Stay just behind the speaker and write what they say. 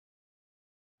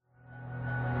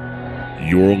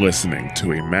You're listening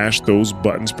to a Mash Those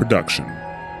Buttons production.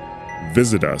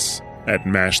 Visit us at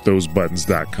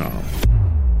mashthosebuttons.com.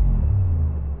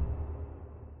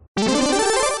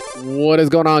 What is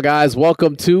going on, guys?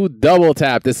 Welcome to Double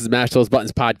Tap. This is Mash Those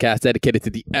Buttons podcast dedicated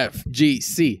to the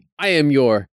FGC. I am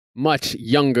your much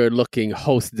younger looking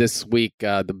host this week.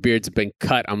 The beard's been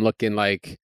cut. I'm looking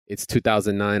like it's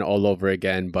 2009 all over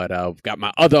again. But I've got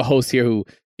my other host here who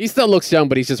he still looks young,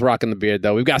 but he's just rocking the beard,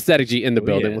 though. We've got StaticG in the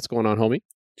building. Yeah. What's going on, homie?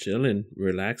 Chilling,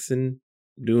 relaxing,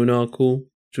 doing all cool,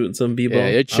 shooting some b-ball. Yeah,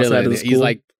 you're chilling. He's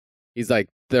like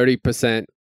 30%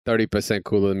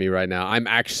 cooler than me right now. I'm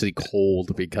actually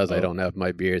cold because I don't have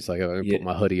my beard, so I gotta put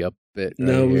my hoodie up a bit.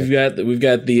 No, we've got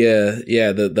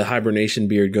the hibernation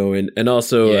beard going, and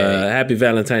also happy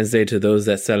Valentine's Day to those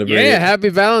that celebrate. Yeah, happy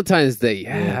Valentine's Day.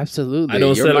 Yeah, absolutely. I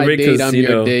don't celebrate because I'm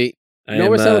your date. No,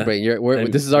 we're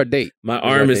celebrating. This is our date. My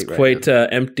arm is quite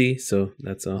empty, so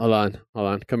that's all. Hold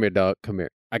on. Come here, dog. Come here.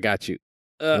 I got you.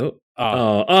 There you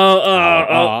go.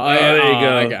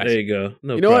 There you go.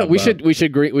 No, you know what? We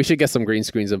should get some green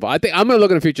screens involved. I think I'm gonna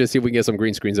look in the future to see if we can get some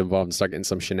green screens involved and start getting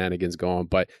some shenanigans going.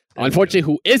 But unfortunately,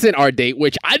 who isn't our date,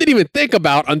 which I didn't even think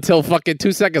about until fucking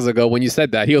 2 seconds ago when you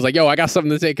said that. He was like, "Yo, I got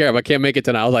something to take care of. I can't make it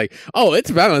tonight." I was like, "Oh, it's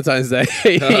Valentine's Day."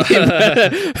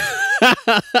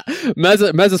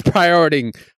 Mez is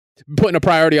putting a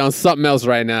priority on something else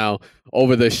right now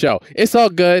over the show. It's all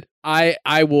good. I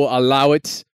will allow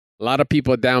it. A lot of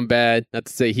people are down bad. Not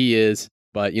to say he is,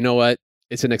 but you know what?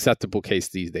 It's an acceptable case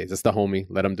these days. It's the homie.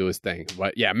 Let him do his thing.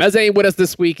 But yeah, Mez ain't with us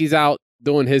this week. He's out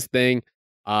doing his thing.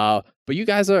 But you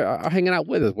guys are hanging out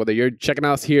with us, whether you're checking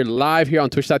us here live here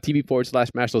on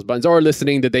twitch.tv/mashthosebuttons or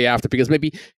listening the day after, because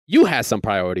maybe you had some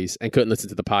priorities and couldn't listen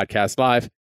to the podcast live,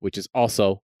 which is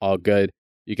also all good.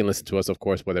 You can listen to us, of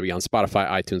course, whether it be on Spotify,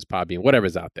 iTunes, Podbean,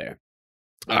 whatever's out there.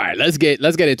 All right, let's get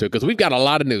into it because we've got a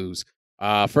lot of news.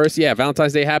 First,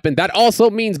 Valentine's Day happened. That also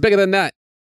means bigger than that.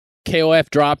 KOF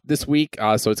dropped this week,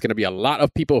 so it's going to be a lot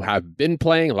of people who have been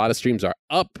playing. A lot of streams are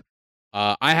up.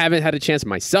 I haven't had a chance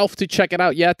myself to check it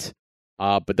out yet,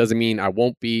 but doesning mean I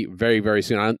won't be very, very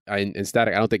soon. In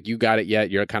Static, I don't think you got it yet.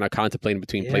 You're kind of contemplating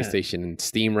between PlayStation and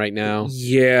Steam right now.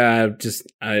 Yeah,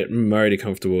 I'm already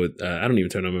comfortable with. I don't even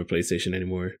turn on my PlayStation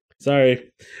anymore. Sorry. You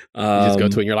just go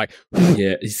to it and you're like,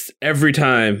 yeah, every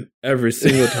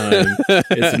single time,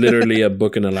 it's literally a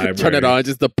book in a library. Turn it on,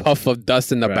 just the puff of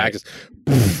dust in the back, just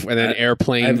and then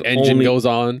airplane engine goes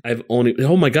on.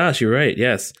 Oh my gosh, you're right.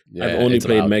 Yes. Yeah, I've only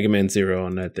played Mega Man Zero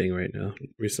on that thing right now,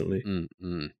 recently.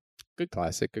 Good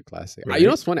classic. Right. You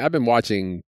know what's funny? I've been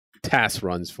watching task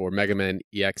runs for Mega Man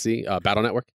EXE, Battle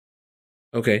Network.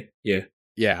 Okay, yeah.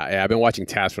 Yeah, I've been watching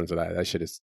task runs of that. That shit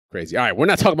is crazy. All right, we're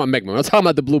not talking about Mega Man. We're talking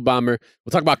about the Blue Bomber.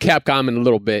 We'll talk about Capcom in a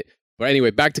little bit. But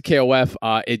anyway, back to KOF.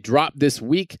 It dropped this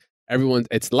week.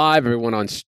 It's live. Everyone on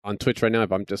Twitch right now.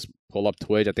 If I'm just pull up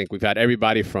Twitch, I think we've had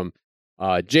everybody from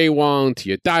Jay Wong to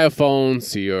your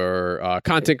diaphones to your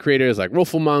content creators like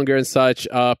Rufflemonger and such,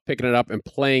 picking it up and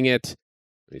playing it.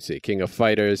 Let me see, King of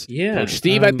Fighters. Yeah. Coach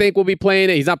Steve, I think, will be playing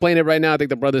it. He's not playing it right now. I think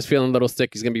the brother's feeling a little sick.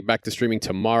 He's going to be back to streaming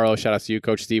tomorrow. Shout out to you,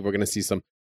 Coach Steve. We're going to see some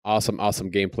awesome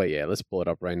gameplay. Yeah, let's pull it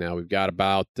up right now. We've got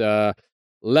about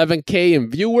 11K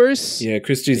in viewers. Yeah,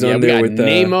 Christy's on there with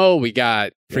Nemo. We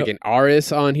got freaking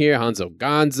Aris on here. Hanzo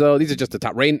Gonzo. These are just the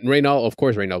top. Reynald, of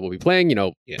course, Reynald will be playing.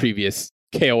 Previous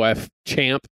KOF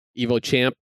champ, Evo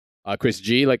champ. Chris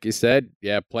G, like you said,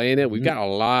 playing it. We've got a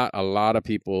lot of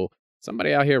people.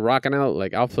 Somebody out here rocking out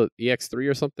like Alpha EX3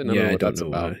 or something. I don't know what that's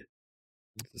about.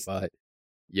 But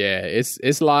yeah,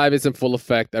 it's live. It's in full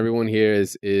effect. Everyone here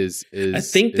is I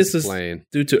think this is playing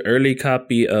due to early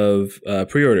copy of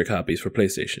pre-order copies for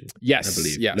PlayStation. Yes, I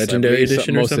believe. Yes, Legendary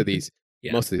Edition. Most or of these.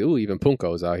 Yeah. Most of these. Ooh, even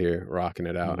Punko's out here rocking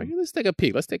it out. Let's take a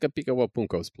peek. Let's take a peek at what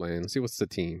Punko's playing. Let's see what's the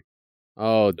team.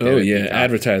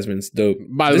 Advertisements, dope.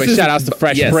 By the way, shout outs to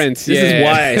Fresh Prince. This is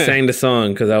why I sang the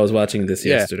song, because I was watching this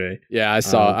yesterday. Yeah, I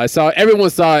saw. Everyone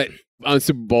saw it on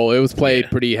Super Bowl. It was played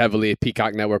pretty heavily at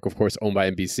Peacock Network, of course, owned by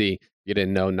NBC. You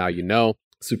didn't know, now you know.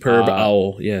 Superb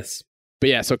owl, yes. But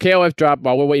yeah, so KOF dropped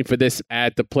while we're waiting for this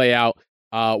ad to play out.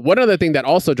 One other thing that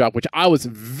also dropped, which I was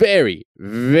very,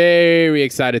 very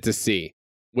excited to see,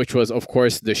 which was, of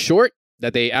course, the short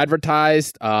that they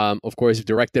advertised, of course,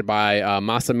 directed by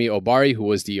Masami Obari, who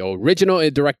was the original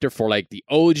director for like the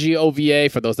OG OVA.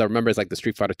 For those that remember, it's like the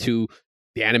Street Fighter 2,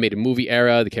 the animated movie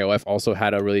era. The KOF also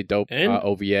had a really dope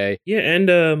OVA. Yeah,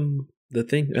 and the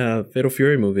thing, Fatal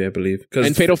Fury movie, I believe.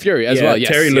 And Fatal Fury as well.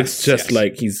 Yes, Terry looks just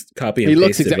like he's copying and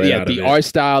pasted right out of it. The art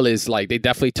style is like, they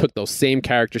definitely took those same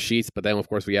character sheets, but then, of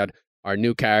course, we had our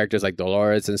new characters like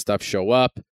Dolores and stuff show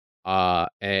up.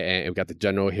 And we got the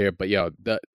general here. But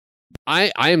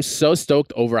I am so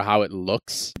stoked over how it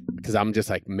looks. because I'm just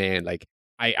like, man, like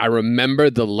I remember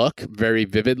the look very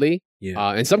vividly.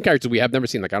 Yeah. And some characters we have never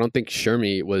seen. Like I don't think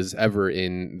Shermie was ever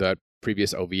in the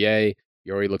previous OVA.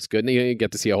 Yori looks good, and you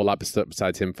get to see a whole lot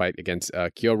besides him fight against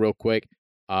Kyo real quick.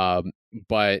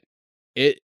 But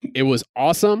it was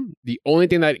awesome. The only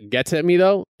thing that gets at me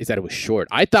though is that it was short.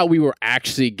 I thought we were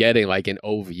actually getting like an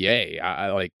OVA,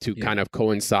 like to kind of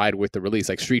coincide with the release.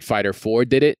 Like Street Fighter 4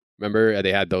 did it. Remember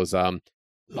they had those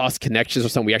Lost Connections or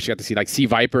something. We actually got to see like Sea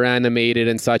Viper animated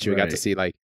and such. We got to see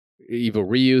like Evil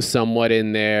Ryu somewhat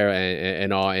in there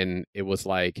and all. And it was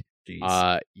like,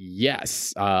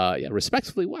 yes,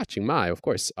 respectfully watching of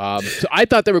course. So I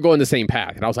thought they were going the same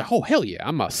path, and I was like, oh hell yeah,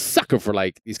 I'm a sucker for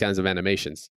like these kinds of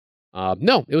animations.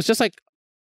 No, it was just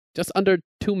under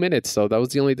 2 minutes, so that was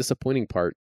the only disappointing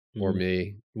part for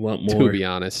me. Want more? To be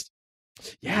honest,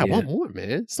 I want more,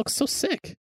 man. This looks so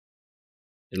sick.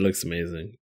 It looks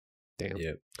amazing.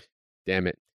 Damn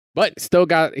it. But it still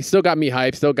got me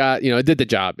hyped. Still got, it did the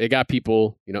job. It got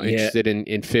people, interested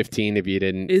in 15 if you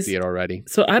didn't see it already.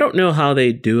 So I don't know how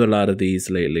they do a lot of these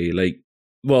lately. Like,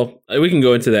 well, we can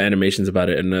go into the animations about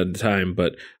it another time.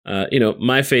 But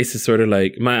my face is sort of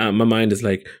like my mind is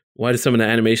like, why do some of the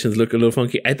animations look a little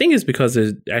funky? I think it's because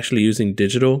they're actually using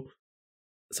digital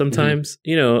sometimes,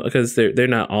 because they're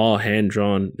not all hand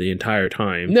drawn the entire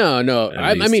time. No.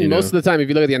 I mean, most of the time, if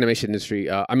you look at the animation industry,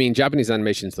 Japanese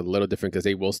animation is a little different because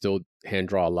they will still hand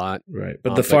draw a lot. Right.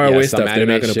 But the far away stuff, they're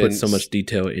not going to put so much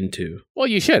detail into. Well,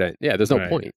 you shouldn't. Yeah, there's no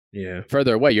point. Yeah.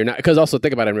 Further away, you're not, because also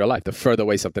think about it in real life. The further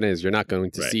away something is, you're not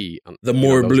going to see the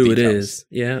more blue details. It is.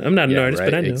 Yeah, I'm not an artist,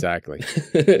 but I know. Exactly.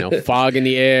 Fog in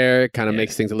the air kind of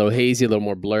makes things a little hazy, a little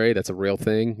more blurry. That's a real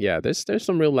thing. Yeah, there's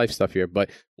some real life stuff here. But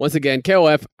once again,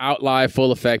 KOF out live,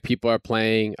 full effect. People are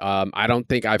playing. I don't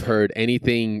think I've heard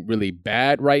anything really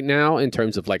bad right now in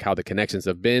terms of like how the connections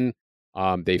have been.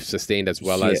 They've sustained as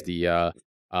well as the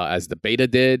beta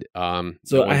did.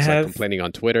 So I have complaining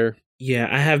on Twitter. Yeah,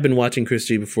 I have been watching Chris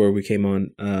G before we came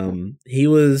on. He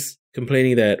was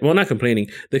complaining that, well, not complaining.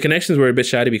 The connections were a bit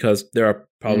shoddy because there are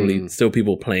probably still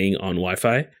people playing on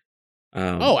Wi-Fi.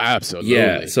 Absolutely.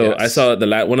 Yeah, so I saw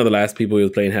one of the last people he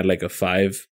was playing had like a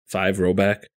 5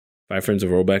 rollback, 5 frames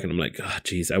of rollback, and I'm like, oh,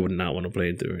 geez, I would not want to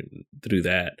play through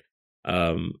that.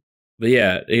 But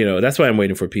yeah, that's why I'm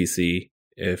waiting for PC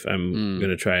if I'm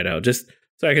going to try it out, just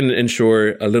so I can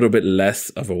ensure a little bit less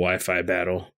of a Wi-Fi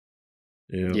battle.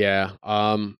 Yeah.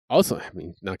 Also, I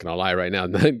mean, not gonna lie, right now,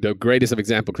 the greatest of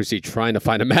example, Chris G trying to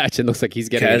find a match, and looks like he's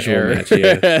getting casual an error. Match.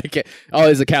 Yeah.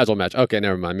 It's a casual match. Okay,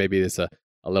 never mind. Maybe it's a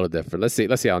little different. Let's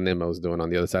see how Nemo's doing on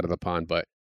the other side of the pond. But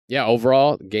yeah,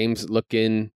 overall, game's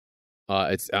looking.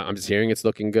 I'm just hearing it's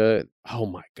looking good. Oh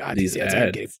my god, these ads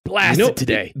are getting blasted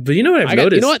today. But you know what I've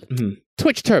noticed? You know what?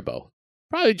 Twitch Turbo.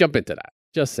 Probably jump into that.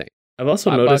 Just saying. I've also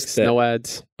noticed that no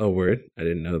ads. Oh, word! I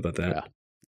didn't know about that.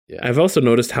 Yeah. I've also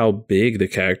noticed how big the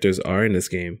characters are in this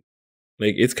game.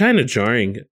 Like, it's kind of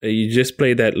jarring. You just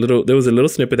played there was a little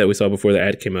snippet that we saw before the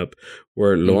ad came up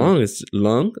where Long is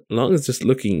just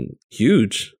looking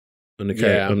huge on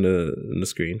the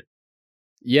screen.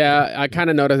 Yeah, I kind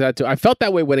of noticed that too. I felt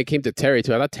that way when it came to Terry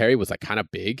too. I thought Terry was like kind of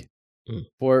big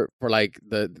for like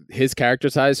his character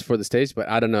size for the stage, but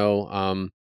I don't know.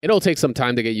 It'll take some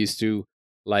time to get used to.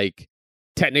 Like,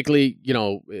 technically,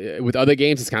 with other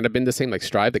games, it's kind of been the same. Like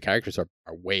Strive, the characters are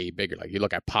way bigger. Like you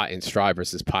look at Pot in Strive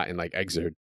versus Pot in like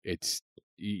Exerd, it's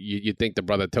you think the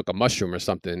brother took a mushroom or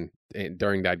something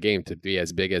during that game to be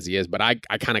as big as he is. But I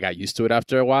kind of got used to it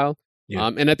after a while. Yeah.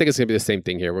 And I think it's gonna be the same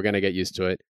thing here. We're gonna get used to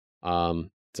it.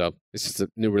 So it's just a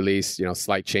new release.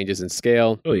 Slight changes in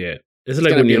scale. Oh yeah, it's like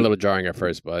gonna be a little jarring at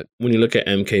first, but when you look at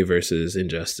MK versus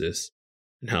Injustice.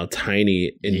 And how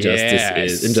tiny Injustice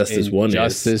is. Injustice 1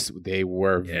 is. They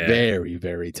were very,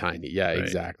 very tiny. Yeah, right.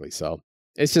 Exactly. So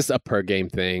it's just a per game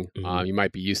thing. You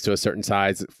might be used to a certain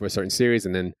size for a certain series,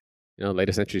 and then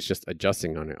latest entry is just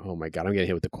adjusting on it. Oh my god, I'm getting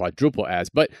hit with the quadruple ads.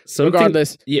 But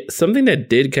regardless, something that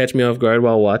did catch me off guard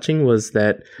while watching was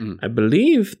that I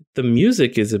believe the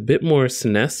music is a bit more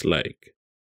SNES like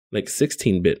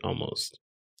 16-bit almost.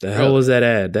 The hell was that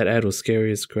ad? That ad was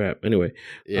scary as crap. Anyway,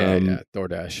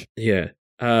 DoorDash. Yeah.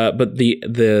 But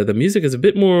the music is a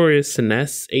bit more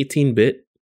SNES 18-bit,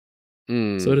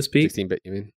 so to speak. 16-bit,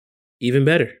 you mean? Even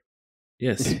better.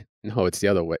 Yes. No, it's the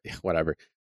other way. Whatever.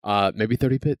 Maybe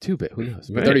 30-bit, 2-bit. Who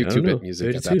knows? But 32-bit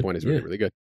music at that point is really, really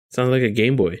good. Sounds like a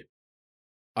Game Boy.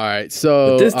 All right,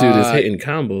 so But this dude is hitting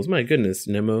combos. My goodness,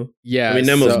 Nemo. Yeah, I mean,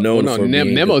 Nemo's known for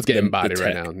being Nemo's the getting bodied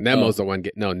right tech. now. Nemo's the one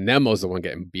Nemo's the one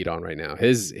getting beat on right now.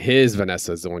 His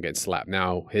Vanessa is the one getting slapped.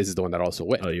 Now his is the one that also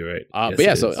wins. Oh, you're right. But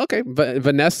yeah, so okay,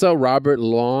 Vanessa, Robert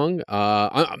Long.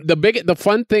 The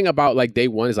fun thing about like day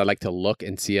one is I like to look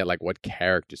and see at like what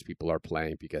characters people are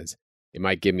playing, because it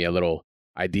might give me a little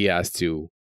idea as to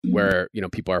where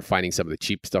people are finding some of the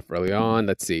cheap stuff early on.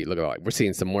 Let's see. Look at like we're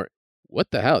seeing some more. What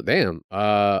the hell? Damn.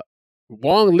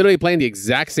 Wong literally playing the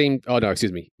exact same. Oh no,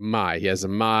 excuse me. Mai. He has a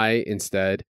Mai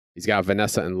instead. He's got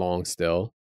Vanessa and Long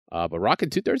still. But rocking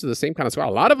 2/3 of the same kind of squad.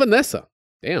 A lot of Vanessa.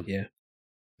 Damn. Yeah.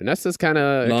 Vanessa's kind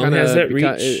of. Long has that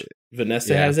reach.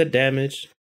 Vanessa has that damage.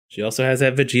 She also has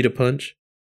that Vegeta punch.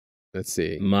 Let's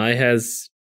see. Mai has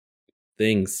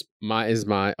things. Mai is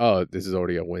Mai. Oh, this is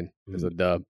already a win. There's a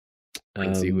dub. I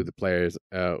can see who the players,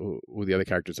 who the other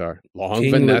characters are. Long,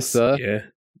 King Vanessa. Yeah.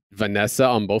 Vanessa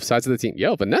on both sides of the team.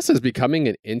 Yo, Vanessa's becoming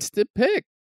an instant pick.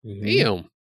 Damn.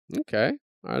 Okay.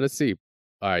 All right, let's see.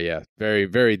 All right, yeah. Very,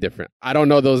 very different. I don't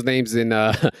know those names in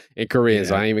Korean,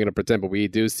 so I ain't even gonna pretend, but we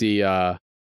do see was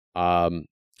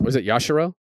it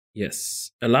Yashiro?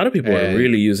 Yes. A lot of people are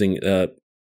really using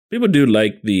people do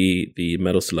like the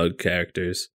Metal Slug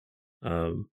characters.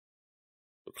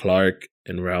 Clark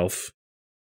and Ralph.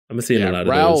 I'm seeing a lot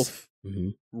of those.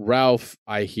 Ralph,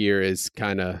 I hear, is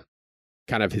kind of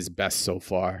his best so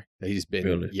far that he's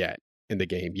been yet in the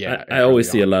game. Yeah, I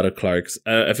always see a lot of Clarks.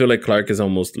 I feel like Clark is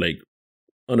almost like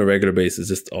on a regular basis,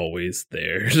 just always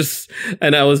there.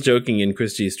 And I was joking in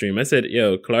Chris G's stream. I said,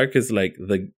 "Yo, Clark is like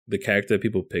the character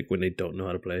people pick when they don't know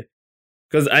how to play."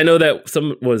 Because I know that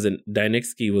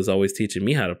Dynixky was always teaching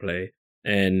me how to play,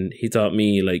 and he taught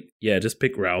me like, just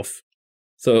pick Ralph.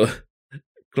 So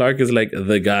Clark is like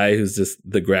the guy who's just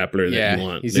the grappler that you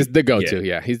want. He's just the go-to.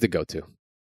 Yeah, he's the go-to.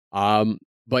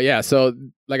 But yeah, so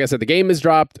like I said, the game is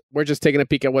dropped. We're just taking a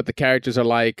peek at what the characters are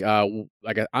like. I'm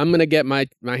gonna get my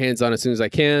hands on as soon as I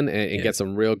can and get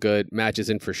some real good matches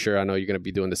in for sure. I know you're gonna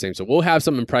be doing the same, so we'll have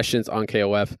some impressions on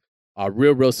KOF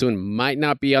real soon. Might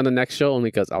not be on the next show only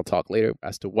because I'll talk later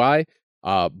as to why.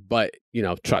 But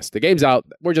trust, the game's out.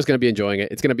 We're just gonna be enjoying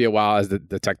it. It's gonna be a while as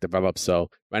the tech develops. So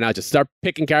right now, just start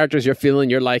picking characters you're feeling,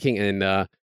 you're liking, and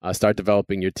start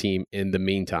developing your team in the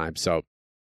meantime. So.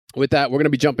 With that, we're going to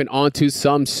be jumping on to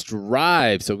some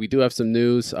Strive. So we do have some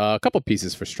news, a couple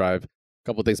pieces for Strive, a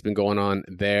couple things been going on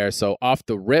there. So off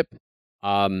the rip,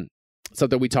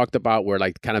 something we talked about were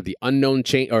like kind of the unknown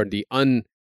change or the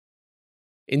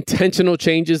unintentional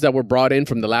changes that were brought in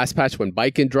from the last patch when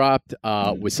Biken dropped,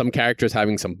 with some characters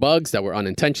having some bugs that were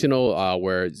unintentional,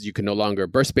 where you can no longer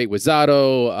burst bait with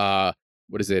Zato.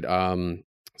 What is it?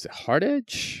 Is it Hard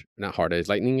Edge? Not Hard Edge,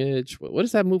 Lightning Edge. What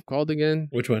is that move called again?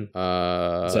 Which one?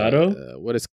 Zato?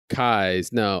 What is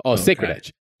Kai's? No. Oh, Sacred Kai.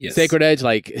 Edge. Yes. Sacred Edge,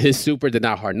 like his super did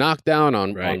not hard knockdown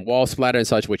on wall splatter and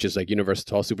such, which is like Universal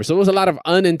 12 super. So there was a lot of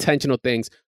unintentional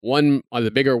things. One of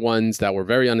the bigger ones that were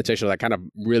very unintentional that kind of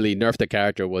really nerfed the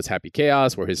character was Happy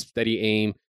Chaos, where his steady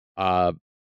aim,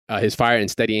 his fire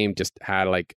and steady aim just had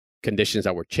like conditions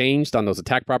that were changed on those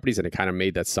attack properties, and it kind of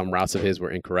made that some routes of his were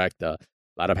incorrect. A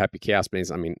lot of Happy Chaos things.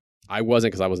 I mean, I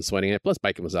wasn't because I wasn't sweating it. Plus,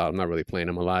 Biken was out. I'm not really playing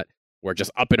him a lot. We're just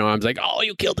up in arms, like, oh,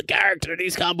 you killed the character.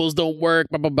 These combos don't work.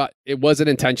 Blah blah blah. It wasn't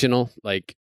intentional.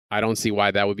 Like, I don't see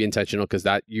why that would be intentional, because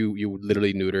that you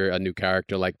literally neuter a new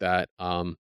character like that.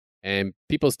 And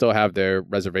people still have their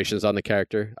reservations on the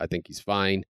character. I think he's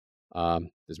fine.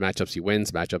 There's matchups he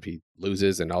wins, matchup he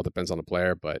loses, and it all depends on the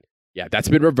player. But yeah, that's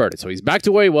been reverted. So he's back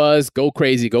to where he was. Go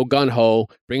crazy. Go gun ho.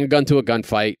 Bring a gun to a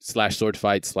gunfight / sword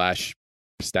fight /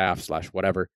 staff /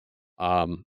 whatever.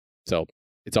 So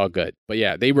it's all good. But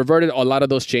yeah, they reverted a lot of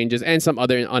those changes and some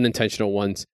other unintentional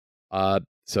ones.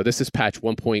 So this is patch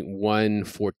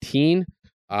 1.114.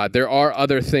 There are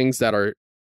other things that are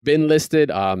been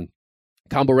listed.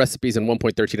 Combo recipes in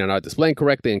 1.13 are not displaying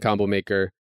correctly in Combo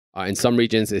Maker. In some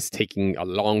regions, it's taking a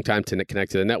long time to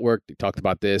connect to the network. We talked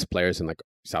about this. Players in like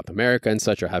South America and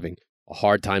such are having a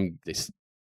hard time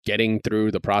getting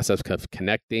through the process of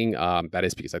connecting. That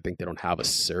is because I think they don't have a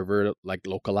server like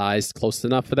localized close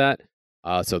enough for that.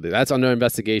 So that's under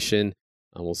investigation.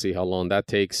 We'll see how long that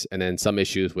takes. And then some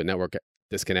issues with network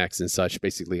disconnects and such,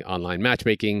 basically online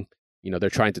matchmaking. They're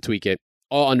trying to tweak it,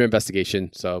 all under investigation.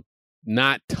 So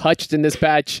not touched in this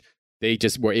patch. They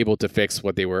just were able to fix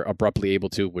what they were abruptly able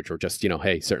to, which were just,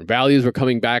 hey, certain values were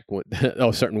coming back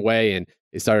a certain way, and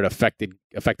it started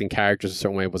affecting characters a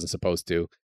certain way it wasn't supposed to.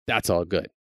 That's all good.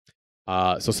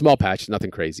 So small patch,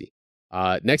 nothing crazy.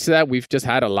 Next to that, we've just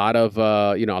had a lot of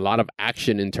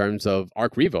action in terms of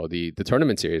Arc Revo, the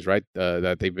tournament series, right?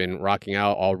 That they've been rocking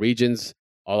out all regions,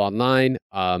 all online.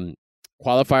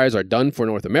 qualifiers are done for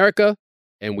North America,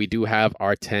 and we do have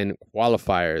our 10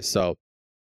 qualifiers. So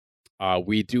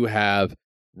we do have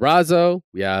Razo,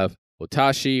 we have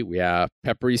Hotashi, we have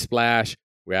Peppery Splash,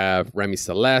 we have Remy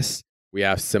Celeste, we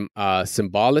have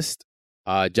Symbolist,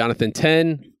 Jonathan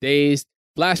 10, Dazed,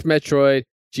 Flash Metroid,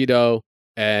 Cheeto,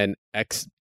 and X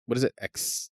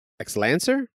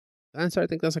Lancer? Lancer, I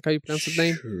think that's like how you pronounce his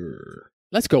name.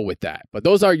 Let's go with that. But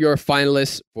those are your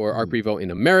finalists for Arc Revo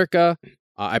in America.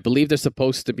 I believe there's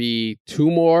supposed to be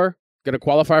 2 more going to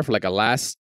qualify for like a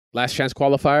last chance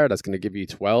qualifier. That's going to give you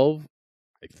 12,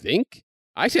 I think.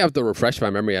 I actually have to refresh my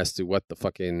memory as to what the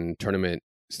fucking tournament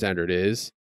standard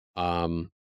is. And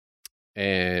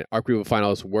Arc Revo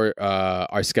finals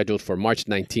are scheduled for March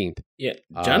 19th. Yeah,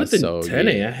 Jonathan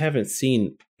Tene, I haven't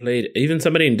seen played. Even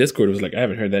somebody in Discord was like, I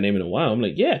haven't heard that name in a while. I'm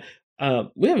like,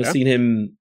 we haven't seen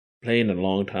him play in a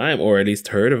long time, or at least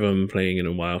heard of him playing in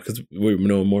a while, because we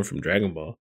know more from Dragon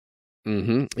Ball.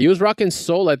 Mm-hmm. He was rocking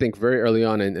Soul, I think, very early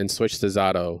on, and switched to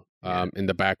Zato in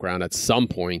the background at some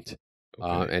point,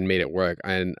 and made it work.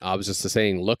 And I was just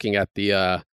saying, looking at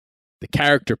the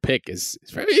character pick is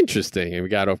very interesting. And we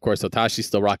got, of course, Hotashi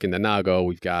still rocking the Nago.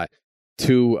 We've got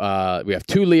we have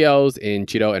 2 Leos in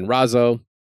Cheeto and Razo,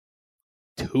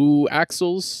 2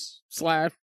 Axels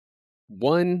 /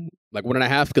 1, like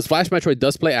 1.5, because Flash Metroid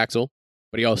does play Axel,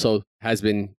 but he also has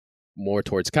been more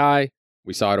towards Kai.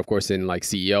 We saw it, of course, in like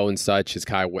CEO and such. His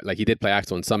Kai, like he did play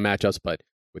Axel in some matchups, but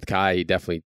with Kai, he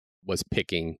definitely was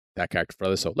picking that character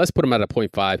further. So let's put him at a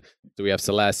 0.5. So we have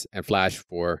Celeste and Flash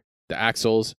for the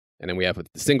Axels, and then we have the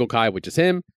single Kai, which is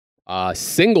him.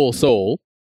 Single Soul,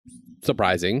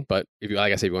 surprising, but if you,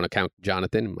 like I said, if you want to count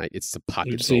Jonathan, it's a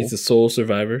pocket soul. He's a Soul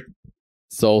Survivor.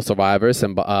 Soul Survivor,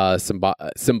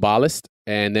 Symbolist,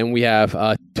 and then we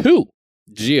have 2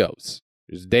 Geos.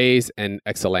 There's Days and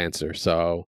Excelancer.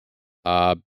 So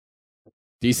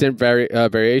decent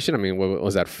variation. I mean, what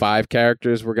was that? 5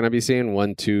 characters we're gonna be seeing.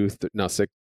 1, 2, 3, no, 6.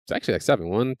 It's actually like 7.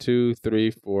 1, 2,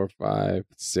 3, 4, 5,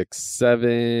 6,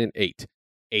 7, 8.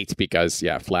 8 because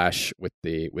Flash with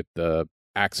the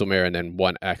Axelmare and then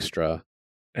 1 extra.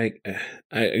 I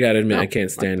gotta admit, I can't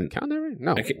stand. Count that right?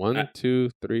 No. 1, 2,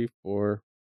 3, 4,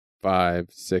 5,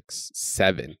 6,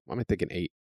 7. Why am I thinking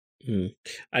 8?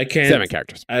 I can't. 7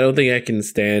 characters. I don't think I can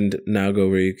stand Nago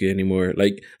Ryuki anymore.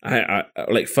 Like I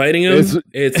like fighting him.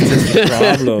 It's just a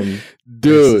problem,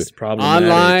 dude.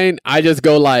 Online, I just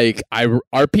go like I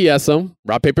RPS him,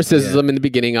 rock paper scissors him in the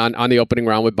beginning on the opening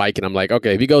round with Bike, and I'm like,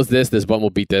 okay, if he goes this button will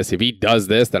beat this. If he does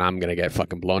this, then I'm gonna get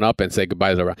fucking blown up and say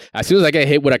goodbye to the round. As soon as I get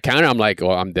hit with a counter, I'm like,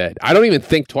 well, I'm dead. I don't even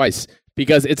think twice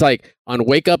because it's like on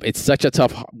Wake Up, it's such a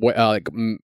tough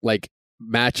like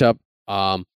matchup.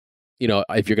 You know,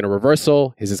 if you're going to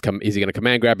reversal, is he going to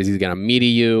command grab? Is he going to meaty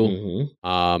you?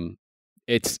 Mm-hmm.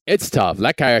 It's tough.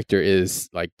 That character is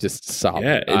like just solid.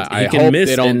 Yeah, I hope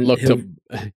they don't look to.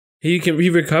 He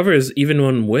recovers even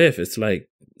on whiff. It's like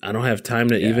I don't have time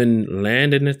to even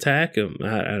land an attack. I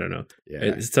don't know. Yeah.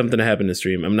 It's something that happened in the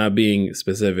stream. I'm not being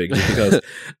specific just because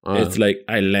it's like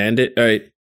I landed. All right,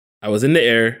 I was in the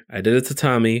air. I did a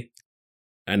tatami,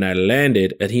 and I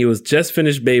landed, and he was just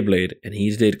finished Beyblade, and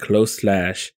he did close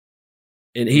slash.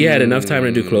 And he had enough time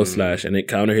to do close slash, and it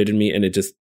counter hitted me, and it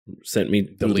just sent me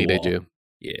deleted you.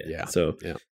 Yeah. So,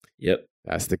 yep.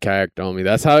 That's the character on me.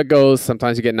 That's how it goes.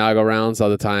 Sometimes you get Nago rounds.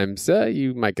 Other times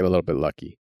you might get a little bit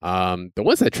lucky. The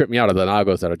ones that trip me out are the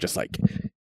Nagos that are just like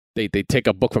they take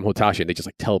a book from Hotashi and they just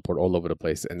like teleport all over the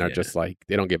place, and they're just like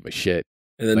they don't give a shit.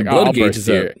 And then like, blood gauge is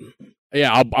up.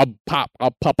 Yeah, I'll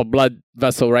pop a blood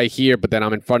vessel right here, but then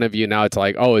I'm in front of you. Now it's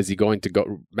like, oh, is he going to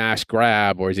go mash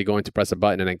grab, or is he going to press a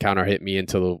button and then counter hit me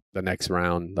into the next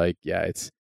round? Like, yeah, it's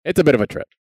a bit of a trip.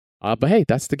 But hey,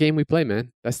 that's the game we play,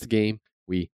 man. That's the game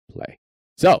we play.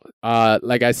 So,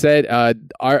 like I said,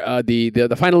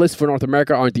 the finalists for North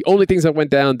America aren't the only things that went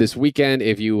down this weekend.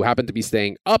 If you happen to be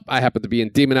staying up, I happen to be in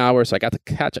Demon Hour, so I got to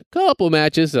catch a couple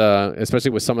matches,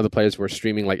 especially with some of the players who are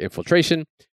streaming like Infiltration.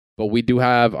 But we do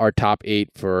have our top 8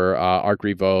 for Arc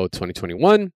Revo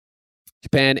 2021,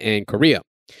 Japan and Korea.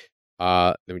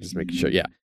 Let me just make sure. Yeah.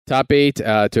 Top 8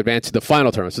 to advance to the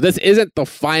final tournament. So this isn't the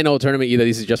final tournament either.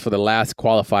 This is just for the last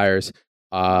qualifiers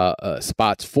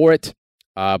spots for it.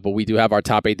 But we do have our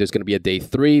top 8. There's going to be a day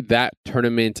 3. That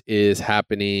tournament is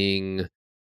happening.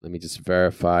 Let me just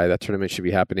verify. That tournament should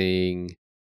be happening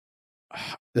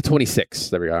the 26th.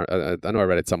 There we go. I know I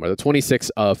read it somewhere. The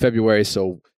 26th of February.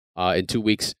 So in 2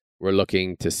 weeks. We're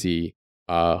looking to see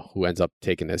who ends up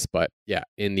taking this. But yeah,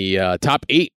 in the top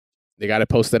 8, they got it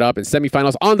posted up in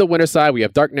semifinals. On the winner side, we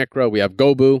have Dark Necro, we have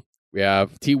Gobu, we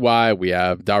have TY, we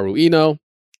have Daru Ino.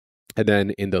 And then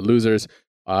in the losers,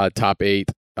 top 8,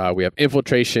 we have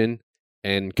Infiltration,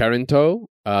 and Karinto,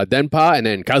 Denpa, and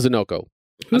then Kazunoko.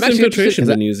 Who's Infiltration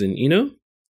been using? You know?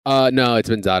 No, it's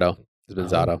been Zato.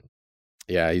 Zato.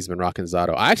 Yeah, he's been rocking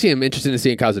Zato. I actually am interested in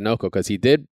seeing Kazunoko because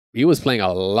he was playing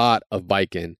a lot of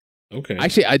Baiken. Okay.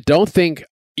 Actually, I don't think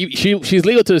she's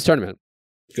legal to this tournament.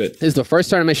 Good. This is the first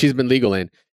tournament she's been legal in.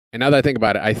 And now that I think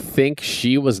about it, I think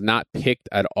she was not picked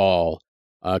at all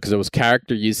because there was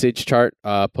character usage chart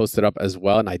posted up as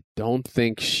well. And I don't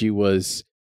think she was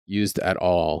used at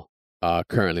all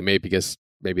currently. Maybe because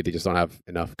they just don't have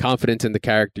enough confidence in the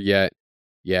character yet.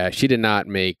 Yeah, she did not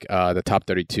make the top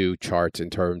 32 charts in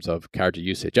terms of character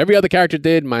usage. Every other character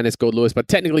did, minus Gold Lewis. But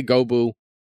technically, Gobu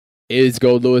is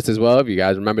Gold Lewis as well. If you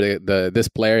guys remember this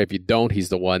player, if you don't, he's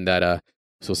the one that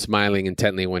was smiling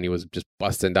intently when he was just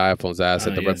busting Diaphone's ass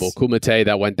at the Red Bull Kumite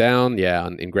that went down. Yeah,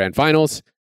 in grand finals.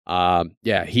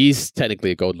 Yeah, he's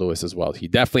technically a Gold Lewis as well. He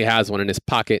definitely has one in his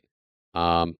pocket,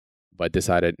 but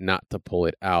decided not to pull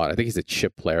it out. I think he's a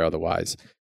chip player otherwise.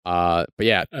 But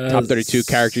yeah, top 32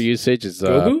 character usage is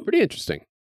pretty interesting.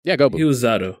 Yeah, Gobu. He was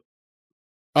Zato.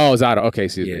 Oh, Zato. Okay,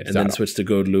 so yeah, and then switched to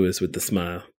Gold Lewis with the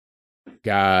smile.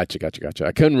 Gotcha.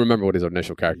 I couldn't remember what his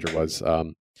initial character was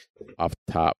off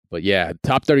the top. But yeah,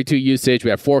 top 32 usage. We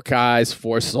have 4 Kais,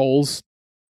 4 Souls,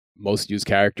 most used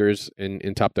characters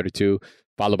in top 32,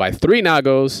 followed by 3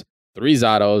 Nagos, 3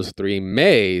 Zatos, 3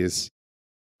 Meis,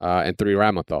 and 3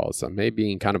 Ramathals. So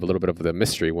maybe kind of a little bit of the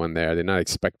mystery one there. Did not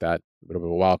expect that. A bit of a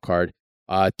wild card.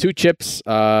 2 Chips,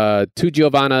 2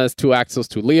 Giovannas, 2 Axels,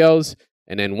 2 Leos,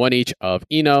 and then 1 each of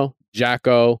Ino,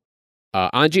 Jacko,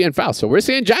 Anji, and Faust. So we're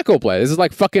seeing Jacko play. This is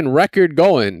like fucking record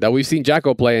going that we've seen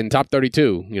Jacko play in top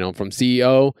 32. You know, from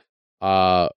CEO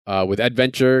with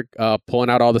Adventure pulling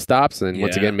out all the stops, and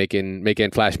once again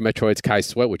making Flash Metroid's Kai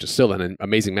Sweat, which is still an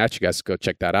amazing match. You guys go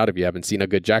check that out if you haven't seen a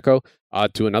good Jacko.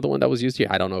 To another one that was used here.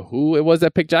 I don't know who it was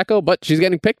that picked Jacko, but she's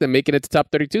getting picked and making it to top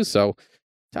 32. So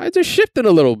tides are shifting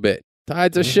a little bit.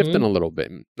 Not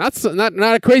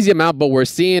a crazy amount, but we're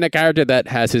seeing a character that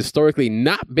has historically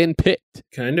not been picked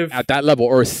kind of at that level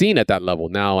or seen at that level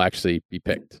now actually be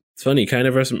picked. It's funny, kind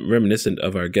of reminiscent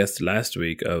of our guest last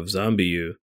week of Zombie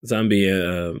MU.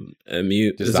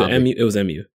 It was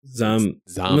MU. I'm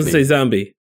going to say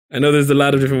Zombie. I know there's a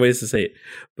lot of different ways to say it,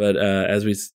 but as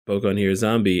we spoke on here,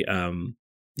 Zombie,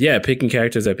 picking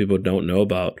characters that people don't know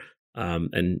about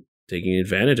and taking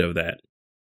advantage of that.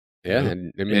 Yeah,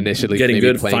 and initially getting maybe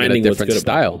good, playing finding a different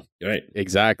style. Right.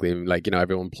 Exactly. Like,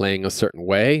 everyone playing a certain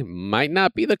way might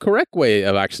not be the correct way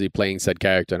of actually playing said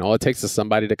character. And all it takes is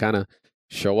somebody to kind of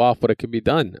show off what it could be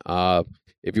done.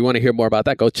 If you want to hear more about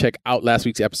that, go check out last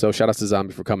week's episode. Shout out to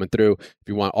Zombie for coming through. If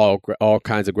you want all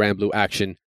kinds of Grand Blue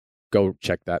action, go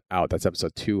check that out. That's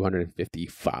episode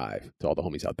 255 to all the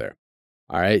homies out there.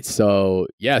 All right. So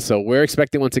we're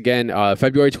expecting once again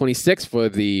February 26th for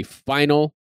the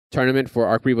final tournament for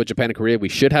Arc Revo Japan and Korea. We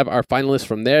should have our finalists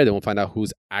from there. Then we'll find out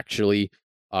who's actually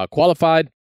qualified.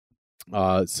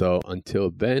 So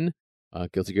until then,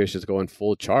 Guilty Gear is just going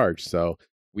full charge. So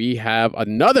we have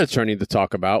another tourney to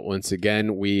talk about. Once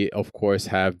again, we of course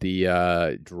have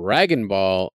the Dragon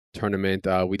Ball tournament.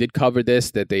 We did cover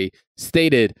this, that they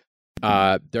stated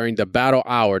during the Battle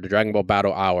Hour, the Dragon Ball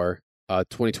Battle Hour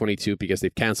 2022, because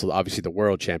they've canceled obviously the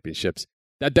World Championships,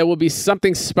 that there will be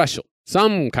something special,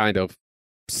 some kind of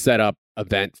set up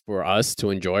event for us to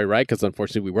enjoy, right? Because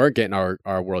unfortunately we weren't getting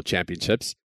our World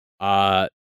Championships.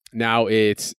 Now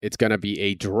it's going to be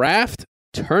a draft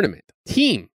tournament,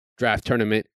 team draft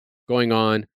tournament going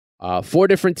on. 4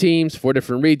 different teams, 4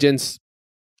 different regions.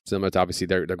 Similar to obviously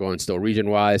they're going still region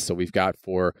wise. So we've got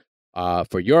for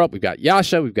Europe, we've got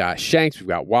Yasha, we've got Shanks, we've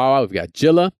got Wawa, we've got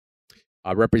Jilla.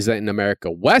 Representing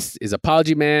America West is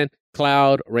Apology Man,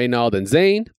 Cloud, Reynald, and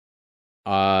Zane.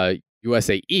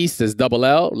 USA East is Double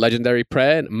L, Legendary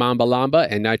Pred, Mamba Lamba,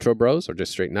 and Nitro Bros, or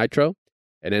just straight Nitro.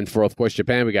 And then for, of course,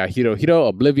 Japan, we got Hiro,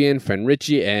 Oblivion,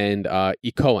 Fenrichi, and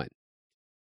Ikoen.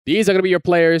 These are going to be your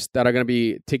players that are going to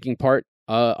be taking part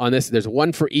on this. There's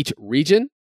 1 for each region,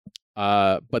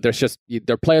 but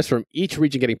they're players from each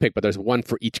region getting picked, but there's 1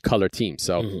 for each color team.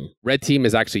 So red team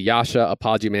is actually Yasha,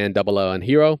 Apology Man, Double L, and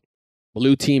Hiro.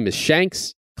 Blue team is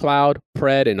Shanks, Cloud,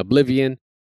 Pred, and Oblivion.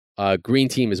 Green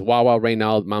team is Wawa,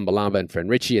 Reynald, Mamba Lamba, and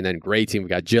Fenrichi. And then gray team, we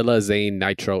got Jilla, Zane,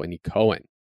 Nitro, and Ikoen.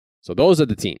 So those are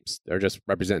the teams. They're just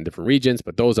representing different regions,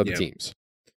 but those are the teams.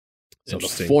 So the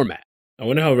format. I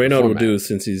wonder how Reynald will do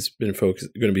since he's been going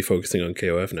to be focusing on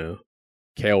KOF now.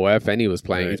 KOF, and he was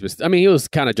playing. Right. He was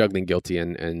kind of juggling Guilty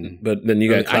and. But then you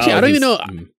got Cloud. Actually, I don't even know.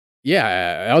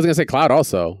 Yeah, I was gonna say Cloud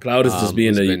also. Cloud is just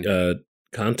being a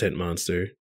content monster.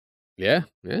 Yeah.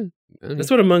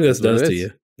 That's what Among Us does to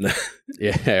you.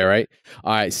 Yeah, right.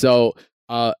 All right. So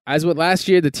as with last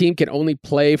year, the team can only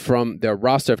play from their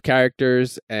roster of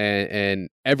characters, and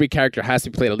every character has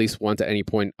to be played at least once at any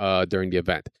point during the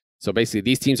event. So basically,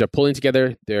 these teams are pulling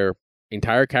together their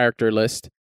entire character list,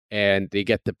 and they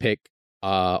get to pick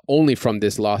only from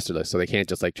this roster list. So they can't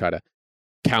just like try to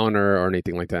counter or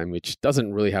anything like that, which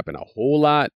doesn't really happen a whole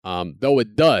lot. Though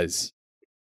it does,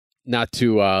 not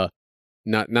too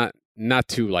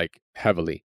like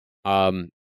heavily. Before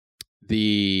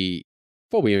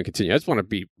we even continue, I just want to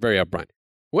be very upfront.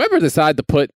 Whoever decide to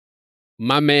put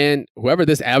whoever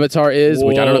this avatar is,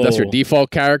 which I don't know if that's your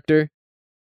default character,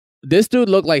 this dude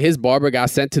looked like his barber got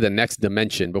sent to the next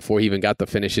dimension before he even got to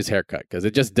finish his haircut, because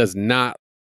it just does not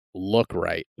look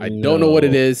right. I don't know what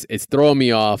it is. It's throwing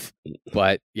me off,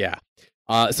 but yeah.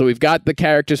 So we've got the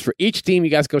characters for each team. You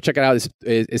guys go check it out.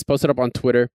 It's posted up on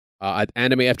Twitter.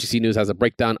 Anime FGC News has a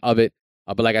breakdown of it.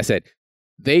 But like I said,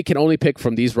 they can only pick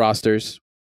from these rosters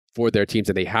for their teams,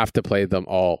 and they have to play them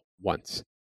all once.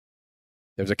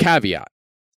 There's a caveat.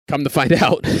 Come to find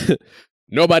out,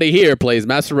 nobody here plays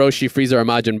Master Roshi, Frieza, or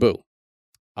Majin Buu.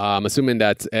 I'm assuming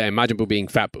that's Majin Buu being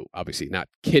Fat Buu, obviously, not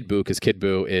Kid Buu, because Kid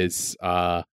Buu is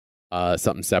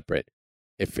something separate.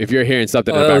 If you're hearing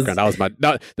something in the background,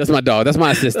 that's my dog. That's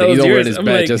my assistant. He's over in his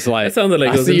bed, just like, that sounded like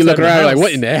I see you look around like,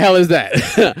 what in the hell is that?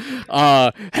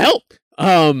 Help!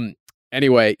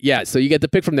 Anyway, yeah, so you get to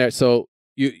pick from there. So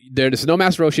there's no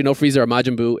Master Roshi, no Frieza, or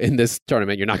Majin Buu in this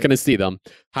tournament. You're not going to see them.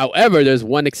 However, there's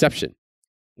one exception,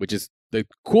 which is the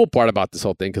cool part about this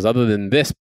whole thing, because other than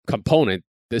this component,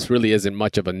 this really isn't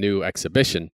much of a new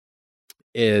exhibition,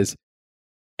 is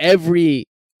every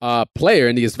player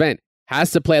in the event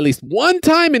has to play at least one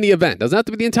time in the event. Doesn't have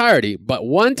to be the entirety, but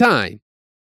one time.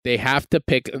 They have to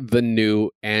pick the new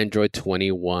Android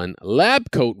 21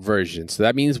 Labcoat version. So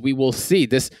that means we will see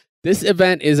this. This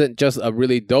event isn't just a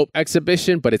really dope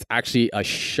exhibition, but it's actually a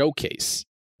showcase,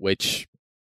 which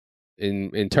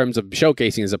in terms of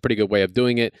showcasing is a pretty good way of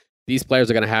doing it. These players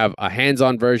are going to have a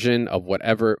hands-on version of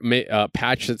whatever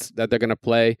patch that they're going to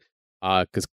play,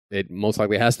 because it most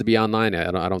likely has to be online.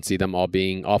 I don't see them all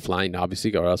being offline,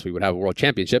 obviously, or else we would have a world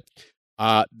championship.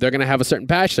 They're going to have a certain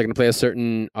patch. They're going to play a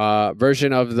certain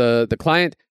version of the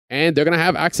client, and they're going to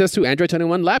have access to Android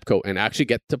 21 Labcoat and actually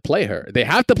get to play her. They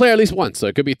have to play her at least once. So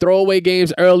it could be throwaway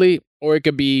games early, or it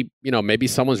could be, maybe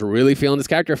someone's really feeling this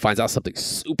character, finds out something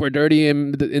super dirty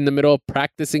in the middle of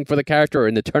practicing for the character or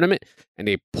in the tournament, and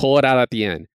they pull it out at the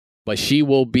end. But she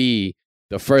will be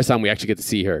the first time we actually get to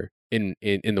see her in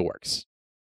the works.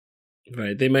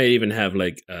 Right. They might even have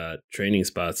like training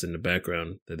spots in the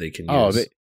background that they can use.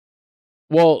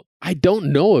 Well, I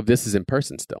don't know if this is in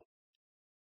person still.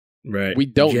 Right. We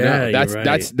don't know.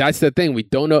 That's the thing. We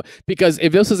don't know, because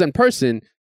if this was in person,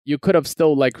 you could have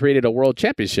still like created a world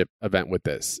championship event with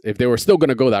this if they were still going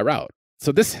to go that route.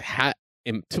 So that's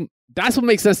what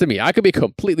makes sense to me. I could be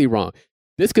completely wrong.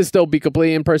 This could still be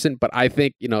completely in person, but I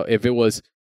think, if it was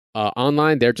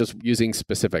online, they're just using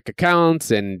specific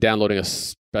accounts and downloading a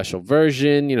special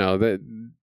version. The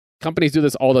companies do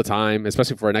this all the time,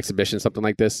 especially for an exhibition, something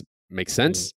like this. Makes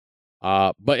sense.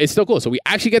 But it's still cool. So we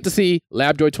actually get to see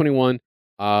Labjoy 21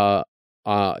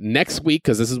 next week,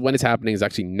 because this is when it's happening. It's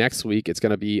actually next week. It's going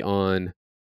to be on,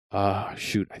 I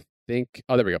think,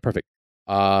 there we go. Perfect.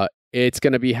 It's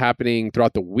going to be happening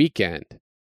throughout the weekend.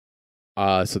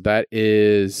 So that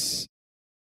is,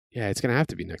 it's going to have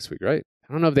to be next week, right?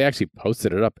 I don't know if they actually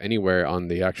posted it up anywhere on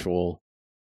the actual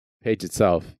page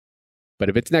itself. But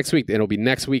if it's next week, it'll be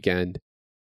next weekend.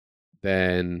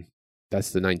 Then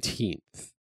that's the 19th.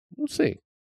 We'll see.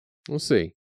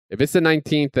 If it's the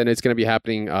 19th, then it's going to be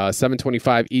happening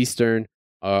 7:25 Eastern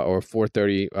or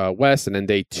 4:30 West, and then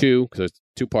day 2, because it's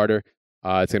two-parter. It's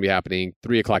going to be happening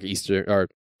 3 o'clock Eastern, or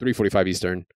 3:45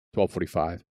 Eastern,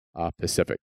 12:45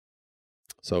 Pacific.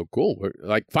 So cool.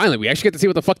 Finally, we actually get to see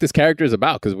what the fuck this character is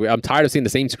about, because I'm tired of seeing the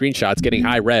same screenshots getting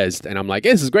high-resed, and I'm like,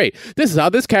 this is great. This is how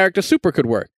this character super could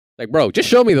work. Like, bro, just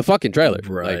show me the fucking trailer.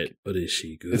 Right. But is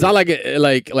she good? It's not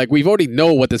like we've already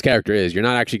know what this character is. You're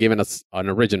not actually giving us an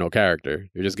original character.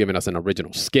 You're just giving us an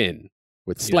original skin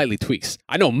with slightly tweaks.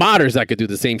 I know modders that could do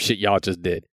the same shit y'all just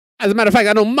did. As a matter of fact,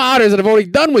 I know modders that have already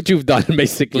done what you've done,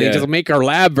 basically. Just make our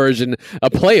lab version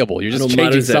playable. You're just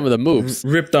changing some of the moves.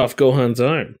 Ripped off Gohan's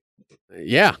arm.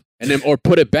 Yeah. And then, or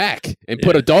put it back and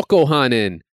put adult Gohan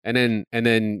in,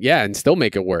 and still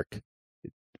make it work.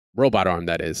 Robot arm,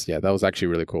 that is. Yeah, that was actually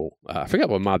really cool. I forgot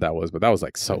what mod that was, but that was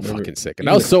like so fucking sick. And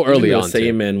that was so early on.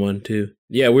 Saiyaman one too.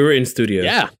 Yeah, we were in studio.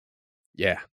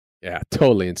 Yeah,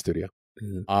 totally in studio.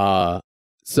 Mm-hmm.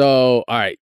 So all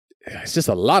right, it's just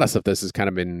a lot of stuff that's just kind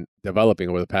of been developing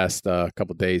over the past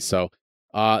couple days. So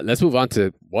let's move on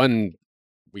to one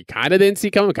we kind of didn't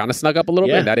see coming, kind of snuck up a little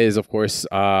bit. And that is, of course,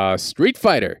 Street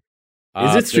Fighter.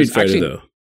 Is it Street Fighter, though?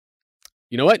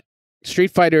 You know what?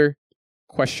 Street Fighter,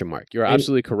 question mark. You're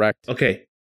absolutely correct. Okay.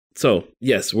 So,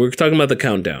 yes, we're talking about the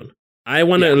countdown. I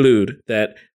want to allude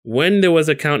that when there was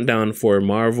a countdown for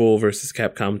Marvel versus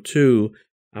Capcom 2,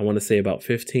 I want to say about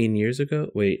 15 years ago.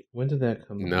 Wait, when did that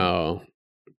come out? No,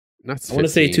 not 15. I want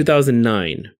to say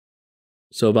 2009.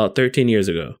 So about 13 years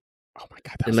ago. Oh my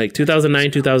God. In like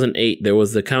 2009, 2008, there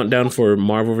was the countdown for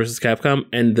Marvel versus Capcom,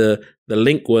 and the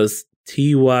link was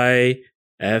TYFUR,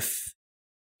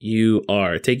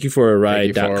 take you for a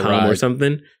ride.com or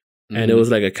something. Mm-hmm. And it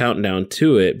was like a countdown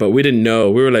to it, but we didn't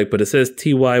know. We were like, but it says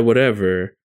TY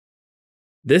whatever.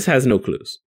 This has no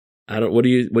clues. What are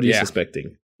you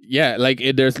suspecting? Yeah, like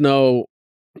there's nothing.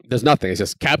 It's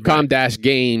just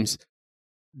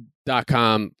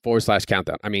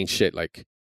capcom-games.com/countdown. I mean, shit, like,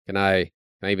 can I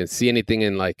even see anything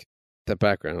in like the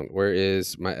background? Where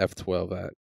is my F12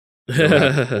 at?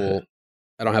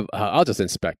 I don't have, I'll just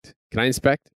inspect. Can I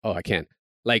inspect? Oh, I can.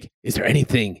 Like, is there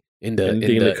anything in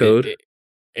the code?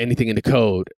 Anything in the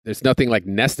code? There's nothing like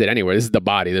nested anywhere. This is the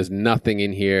body. There's nothing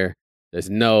in here. There's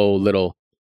no little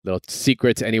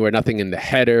secrets anywhere. Nothing in the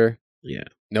header. Yeah.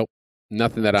 Nope.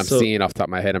 Nothing that I'm seeing off the top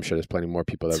of my head. I'm sure there's plenty more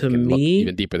people that can look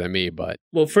even deeper than me. But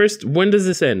well, first, when does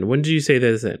this end? When do you say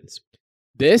this ends?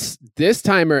 This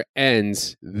timer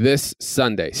ends this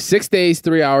Sunday. 6 days,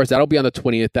 3 hours. That'll be on the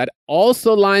 20th. That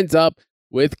also lines up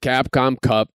with Capcom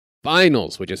Cup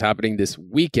Finals, which is happening this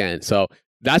weekend. So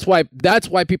that's why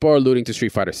people are alluding to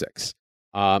Street Fighter 6.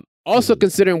 Also,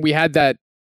 considering we had that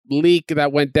leak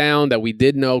that went down that we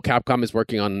did know Capcom is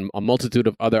working on a multitude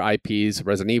of other IPs,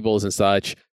 Resident Evils and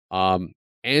such, and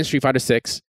Street Fighter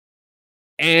 6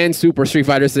 and Super Street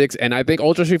Fighter 6, and I think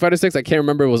Ultra Street Fighter 6. I can't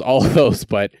remember, it was all of those,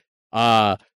 but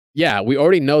yeah, we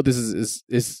already know this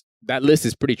is that list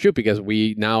is pretty true because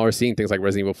we now are seeing things like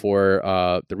Resident Evil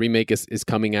 4. The remake is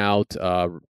coming out.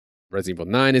 Resident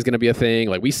Evil 9 is going to be a thing.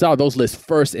 Like, we saw those lists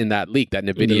first in that leak, that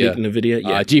NVIDIA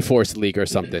GeForce leak or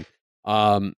something.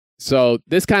 So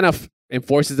this kind of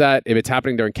enforces that. If it's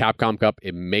happening during Capcom Cup,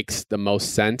 it makes the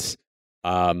most sense.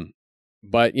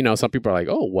 But, you know, some people are like,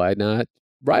 oh, why not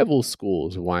rival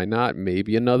schools? Why not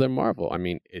maybe another Marvel? I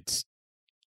mean, it's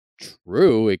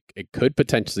true. It could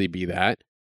potentially be that.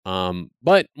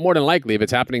 But more than likely, if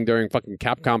it's happening during fucking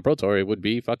Capcom Pro Tour, it would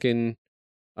be fucking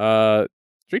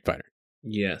Street Fighter.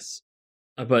 Yes.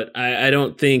 But I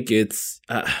don't think it's...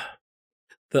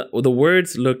 the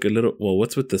words look a little... Well,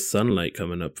 what's with the sunlight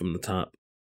coming up from the top?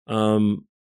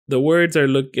 The words are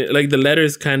looking... Like, the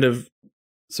letters kind of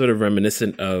sort of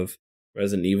reminiscent of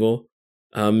Resident Evil.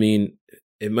 I mean,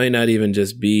 it might not even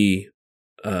just be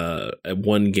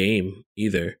one game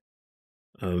either.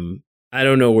 I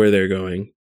don't know where they're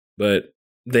going, but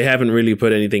they haven't really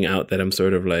put anything out that I'm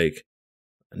sort of like,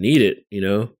 I need it, you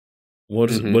know?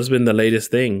 What's been the latest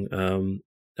thing?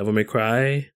 Devil May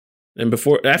Cry? And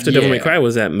after Devil May Cry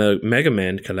was that Mega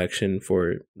Man collection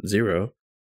for Zero.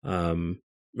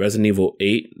 Resident Evil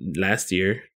 8 last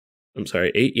year. I'm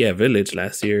sorry, 8, Village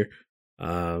last year.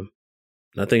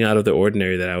 Nothing out of the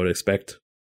ordinary that I would expect,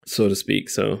 so to speak.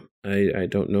 So I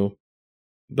don't know.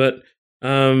 But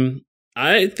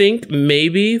I think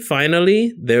maybe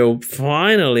they'll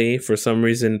finally, for some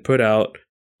reason, put out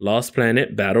Lost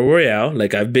Planet Battle Royale,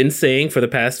 like I've been saying for the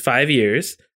past 5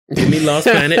 years. Give me Lost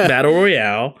Planet Battle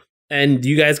Royale, and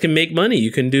you guys can make money.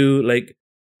 You can do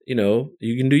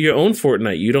you can do your own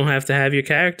Fortnite. You don't have to have your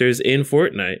characters in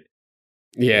Fortnite.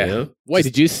 Yeah. You know? Wait,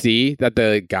 did you see that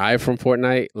the guy from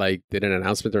Fortnite did an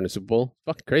announcement during the Super Bowl?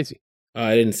 Fucking crazy. Oh,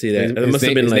 I didn't see that. His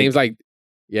name's like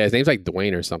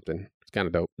Dwayne or something. It's kind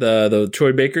of dope. The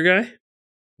Troy Baker guy?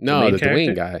 No, the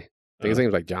Dwayne guy. I think his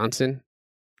name's like Johnson.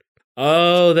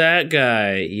 Oh, that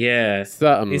guy. Yeah.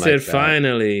 Something he said that.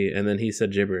 Finally, and then he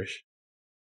said gibberish.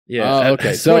 Yeah. Oh,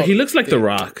 okay. So he looks like The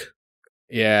Rock.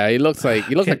 Yeah, he looks like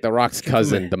The Rock's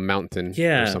cousin, the Mountain,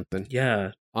 or something.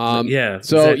 Yeah. Yeah.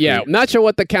 So exactly. Not sure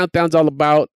what the countdown's all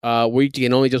about. We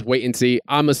can only just wait and see.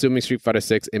 I'm assuming Street Fighter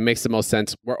 6. It makes the most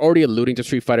sense. We're already alluding to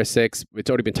Street Fighter 6. It's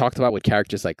already been talked about with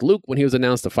characters like Luke when he was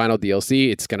announced the final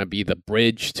DLC. It's gonna be the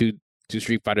bridge to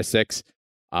Street Fighter 6.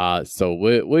 So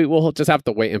we'll just have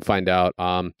to wait and find out.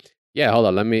 Yeah, hold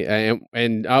on. Let me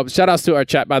and shout outs to our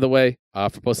chat, by the way,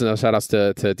 for posting those shout outs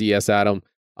to DS Adam.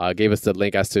 Gave us the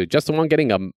link as to just the one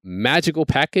getting a magical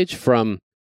package from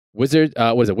Wizards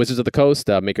of the Coast,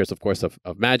 makers, of course, of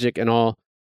Magic and all.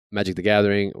 Magic the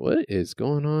Gathering. What is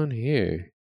going on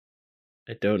here?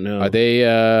 I don't know. Are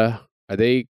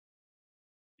they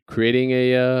creating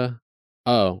a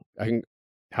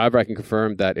however, I can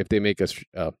confirm that if they make us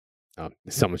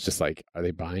someone's just like, are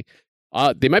they buying?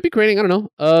 They might be creating, I don't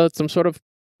know, some sort of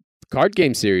card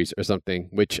game series or something.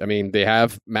 Which I mean, they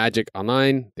have Magic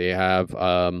Online. They have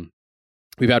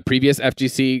we've had previous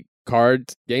FGC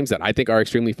card games that I think are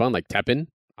extremely fun, like Teppen.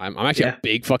 I'm actually a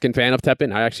big fucking fan of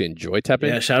Teppen. I actually enjoy Teppen.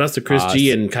 Yeah, shout outs to Chris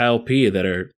G and Kyle P that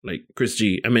are like Chris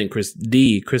D,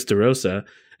 Chris DeRosa,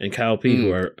 and Kyle P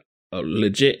who are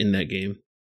legit in that game.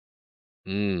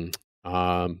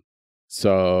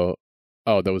 So,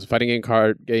 there was a fighting game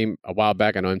card game a while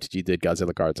back. I know MTG did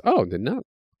Godzilla cards. Oh, did not.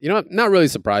 You know, not really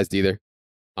surprised either.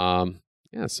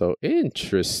 Yeah, so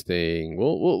interesting.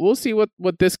 We'll see what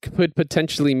this could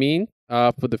potentially mean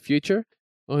for the future.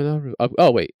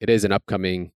 Wait, it is an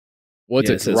upcoming. What's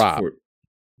it drop?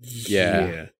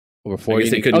 Over 4 I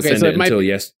guess they couldn't send it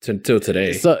until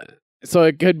today. So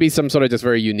it could be some sort of just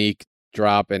very unique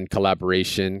drop and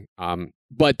collaboration.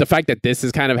 But the fact that this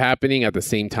is kind of happening at the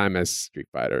same time as Street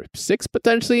Fighter 6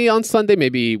 potentially on Sunday,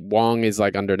 maybe Wong is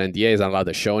like under an NDA, is not allowed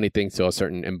to show anything till a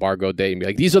certain embargo date and be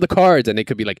like, these are the cards, and they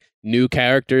could be like new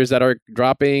characters that are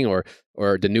dropping or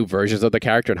the new versions of the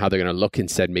character and how they're gonna look and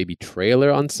said maybe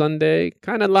trailer on Sunday.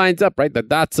 Kind of lines up, right? The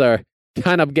dots are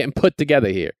kind of getting put together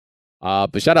here.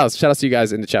 But shout outs to you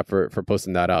guys in the chat for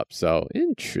posting that up. So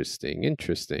interesting.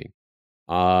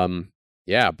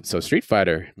 Yeah, so Street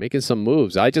Fighter making some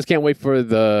moves. I just can't wait for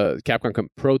the Capcom Cup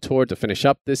Pro Tour to finish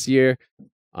up this year.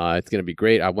 It's going to be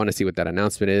great. I want to see what that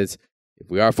announcement is.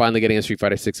 If we are finally getting a Street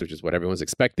Fighter 6, which is what everyone's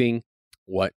expecting,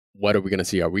 what are we going to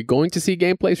see? Are we going to see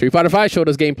gameplay? Street Fighter 5 showed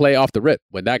us gameplay off the rip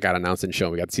when that got announced and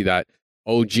shown. We got to see that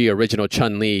OG original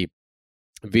Chun-Li,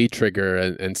 V-Trigger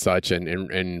and such,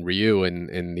 and Ryu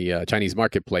in the Chinese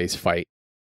marketplace fight.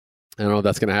 I don't know if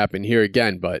that's going to happen here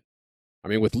again, but I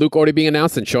mean, with Luke already being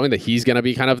announced and showing that he's going to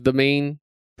be kind of the main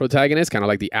protagonist, kind of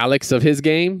like the Alex of his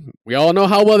game. We all know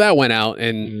how well that went out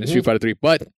in Street Fighter 3,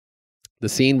 but the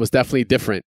scene was definitely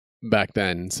different back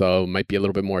then, so might be a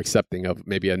little bit more accepting of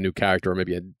maybe a new character or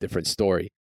maybe a different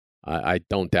story. I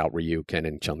don't doubt Ryu, Ken,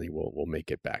 and Chun-Li will make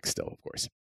it back still, of course.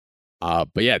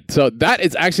 But yeah, so that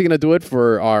is actually going to do it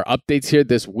for our updates here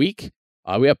this week.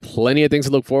 We have plenty of things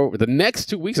to look forward to. The next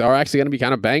 2 weeks are actually going to be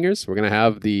kind of bangers. We're going to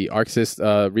have the Arc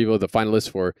Revo, the finalists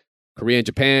for Korea and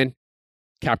Japan,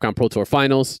 Capcom Pro Tour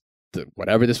Finals,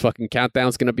 whatever this fucking countdown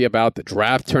is going to be about, the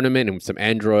draft tournament, and some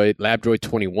LabDroid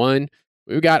 21.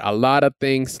 We've got a lot of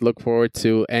things to look forward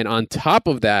to. And on top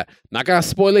of that, I'm not going to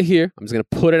spoil it here. I'm just going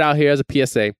to put it out here as a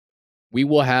PSA. We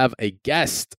will have a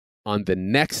guest on the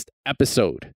next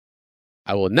episode.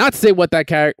 I will not say what that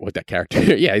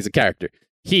character. Yeah, he's a character.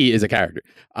 He is a character.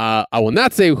 I will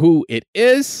not say who it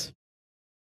is.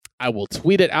 I will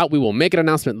tweet it out. We will make an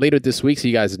announcement later this week so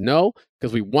you guys know,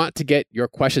 because we want to get your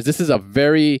questions. This is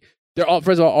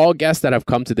first of all guests that have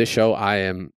come to this show, I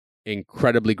am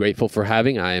incredibly grateful for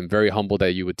having. I am very humbled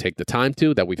that you would take the time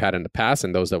that we've had in the past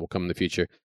and those that will come in the future.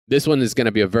 This one is going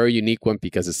to be a very unique one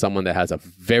because it's someone that has a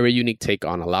very unique take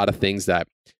on a lot of things that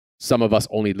some of us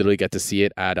only literally get to see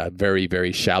it at a very,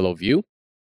 very shallow view.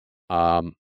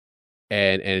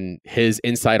 And his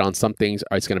insight on some things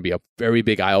is going to be a very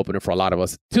big eye opener for a lot of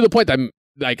us, to the point that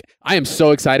I am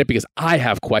so excited because I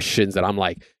have questions that I'm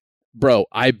like, bro,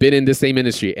 I've been in the same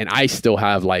industry and I still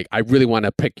have I really want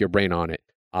to pick your brain on it.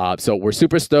 So we're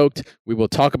super stoked. We will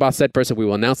talk about said person. We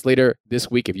will announce later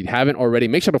this week. If you havenent already,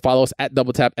 make sure to follow us at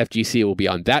DoubleTapFGC. It will be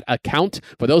on that account.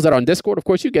 For those that are on Discord, of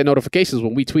course, you get notifications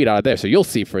when we tweet out of there, so you'll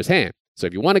see firsthand. So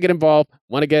if you want to get involved,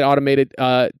 want to get automated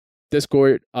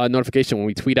Discord notification when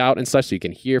we tweet out and such, so you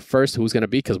can hear first who's going to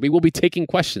be, because we will be taking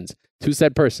questions to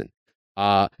said person.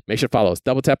 Make sure to follow us,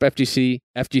 DoubleTapFGC,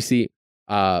 FGC,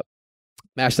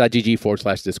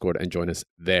 mash.gg/Discord, and join us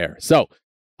there. So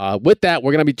with that,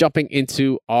 we're going to be jumping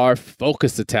into our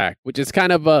focus attack, which is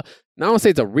kind of I don't want to say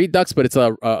it's a redux, but it's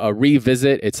a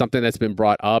revisit. It's something that's been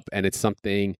brought up, and it's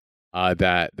something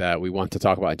that we want to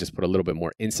talk about and just put a little bit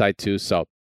more insight to. So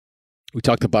we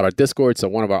talked about our Discord. So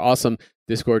one of our awesome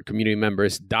Discord community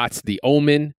members, Dots the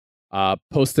Omen,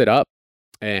 posted up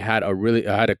and had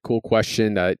a cool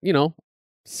question that,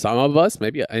 some of us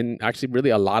maybe, and actually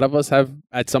really a lot of us have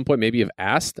at some point maybe have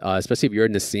asked, especially if you're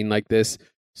in the scene like this,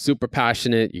 super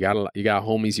passionate. You got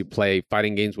homies you play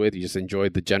fighting games with. You just enjoy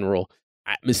the general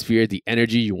atmosphere, the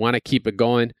energy. You want to keep it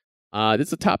going. This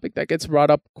is a topic that gets brought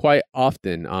up quite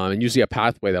often, and usually a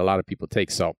pathway that a lot of people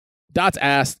take. So Dots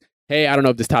asked, hey, I don't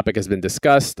know if this topic has been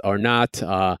discussed or not.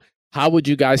 How would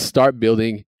you guys start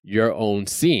building your own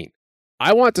scene?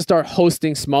 I want to start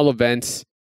hosting small events.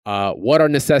 What are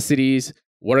necessities?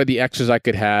 What are the extras I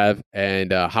could have?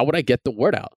 And how would I get the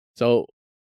word out? So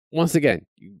once again,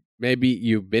 maybe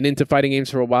you've been into fighting games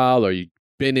for a while, or you've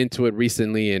been into it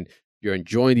recently and You're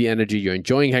enjoying the energy. You're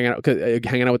enjoying hanging out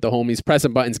with the homies,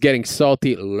 pressing buttons, getting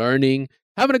salty, learning,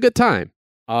 having a good time.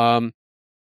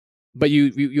 But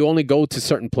you only go to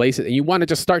certain places and you want to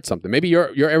just start something. Maybe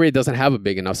your area doesn't have a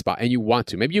big enough spot and you want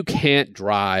to. Maybe you can't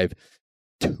drive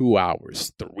 2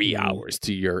 hours, 3 hours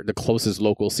to the closest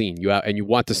local scene. And you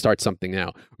want to start something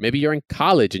now. Maybe you're in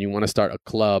college and you want to start a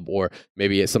club, or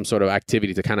maybe it's some sort of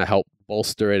activity to kind of help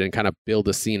bolster it and kind of build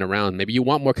a scene around. Maybe you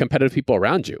want more competitive people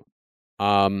around you.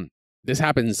 This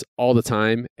happens all the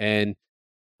time, and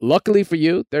luckily for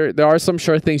you, there are some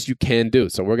sure things you can do.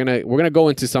 So we're gonna go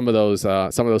into some of those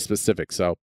specifics.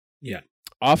 So yeah,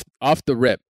 off the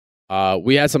rip,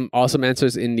 we had some awesome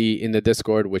answers in the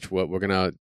Discord, which we're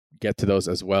gonna get to those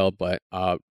as well. But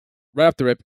right off the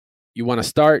rip, you want to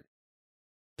start.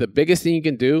 The biggest thing you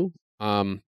can do,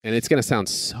 and it's gonna sound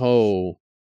so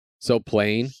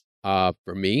plain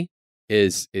for me,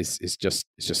 is just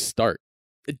start.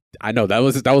 I know that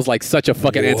was like such a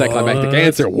fucking anticlimactic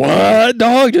answer. What,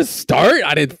 dog? Just start?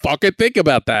 I didn't fucking think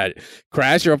about that.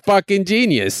 Crash, you're a fucking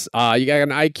genius. You got an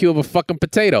IQ of a fucking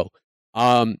potato.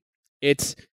 I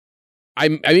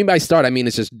mean by start, I mean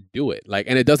it's just do it. Like,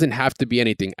 and it doesn't have to be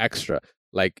anything extra.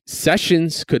 Like,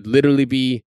 sessions could literally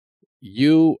be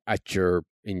you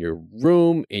in your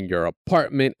room, in your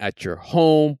apartment, at your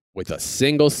home with a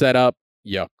single setup.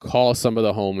 You call some of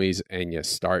the homies and you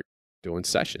start doing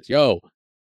sessions. Yo,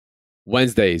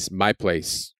 Wednesdays, my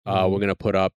place. We're gonna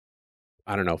put up,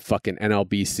 I don't know, fucking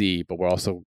NLBC, but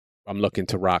I'm looking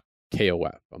to rock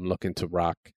KOF. I'm looking to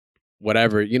rock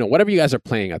whatever you guys are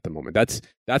playing at the moment. That's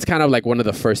kind of like one of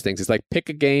the first things. It's like, pick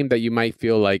a game that you might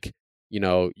feel like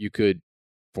you could,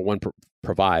 for one,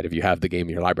 provide if you have the game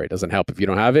in your library. It doesn't help if you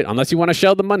don't have it, unless you want to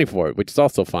shell the money for it, which is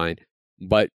also fine.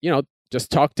 But just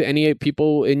talk to any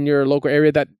people in your local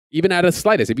area that, even at a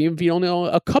slightest, even if you only know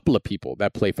a couple of people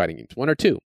that play fighting games, 1 or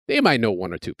 2. They might know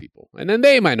 1 or 2 people, and then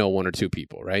they might know 1 or 2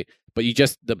 people, right? But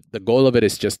the goal of it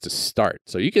is just to start.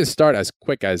 So you can start as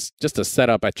quick as just to set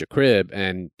up at your crib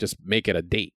and just make it a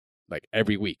date, like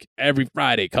every week, every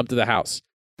Friday, come to the house.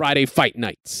 Friday fight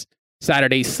nights,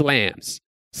 Saturday slams,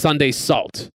 Sunday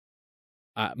salt,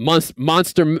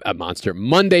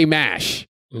 Monday mash,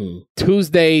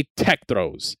 Tuesday tech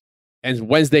throws, and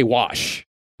Wednesday wash.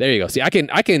 There you go. See, I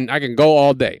can go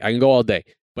all day.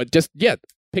 But just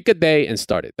pick a day and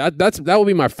start it. That would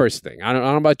be my first thing. I don't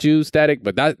know about you, Static,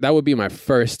 but that would be my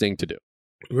first thing to do.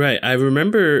 Right. I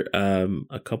remember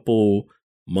a couple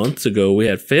months ago we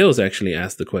had Fails actually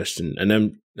ask the question,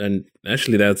 and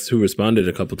actually that's who responded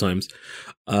a couple times.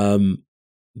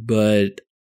 But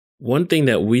one thing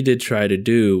that we did try to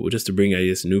do, just to bring, I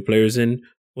guess, new players in,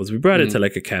 was we brought it to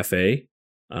like a cafe.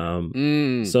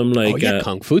 Some like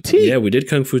Kung Fu Tea. Yeah, we did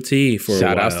Kung Fu Tea for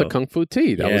Shout a while. outs to Kung Fu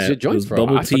Tea. That was your joint for a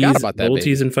while. I forgot about that. Bubble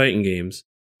teas and fighting games.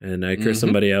 And I cursed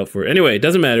somebody out for it. Anyway, it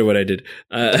doesn't matter what I did.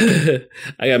 I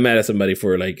got mad at somebody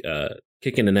for like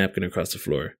kicking a napkin across the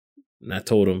floor. And I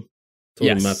told him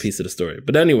my piece of the story.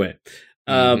 But anyway,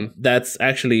 that's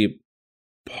actually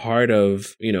part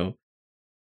of,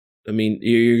 I mean,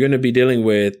 you're going to be dealing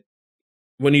with,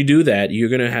 when you do that, you're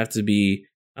going to have to be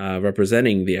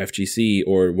representing the FGC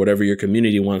or whatever your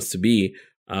community wants to be.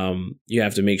 You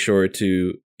have to make sure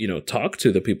to, talk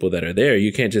to the people that are there.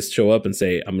 You can't just show up and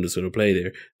say, I'm just going to play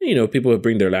there. People would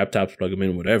bring their laptops, plug them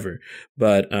in, whatever.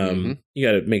 But you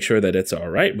got to make sure that it's all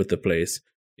right with the place,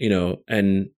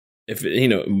 and if,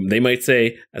 they might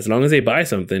say, as long as they buy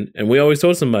something. And we always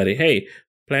told somebody, hey,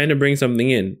 plan to bring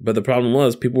something in. But the problem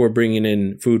was people were bringing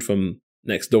in food from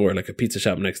next door, like a pizza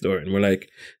shop next door. And we're like,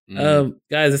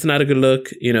 guys, it's not a good look,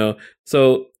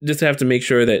 So just have to make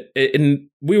sure that, and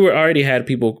we already had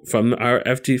people from our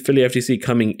Philly FTC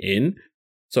coming in.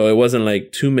 So it wasn't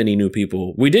like too many new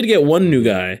people. We did get one new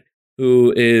guy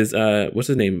who is, what's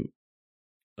his name?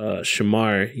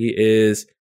 Shamar. He is,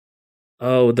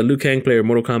 the Liu Kang player,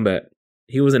 Mortal Kombat.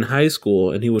 He was in high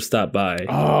school and he would stop by.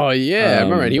 Oh yeah, I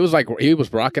remember. And he was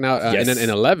rocking out in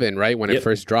 11, right? When it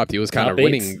first dropped, he was kind of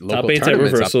winning local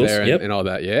tournaments up there and all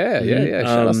that. Yeah.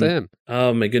 Shout out to him.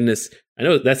 Oh my goodness, I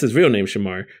know that's his real name,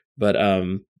 Shamar, but I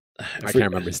can't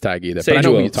remember his tag either. But I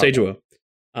know who you're talking about.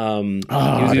 He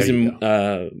was using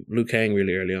Liu Kang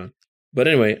really early on. But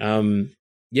anyway,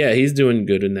 he's doing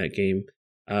good in that game.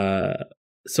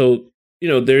 So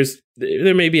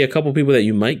there may be a couple people that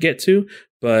you might get to.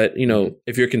 But,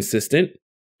 if you're consistent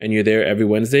and you're there every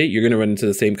Wednesday, you're going to run into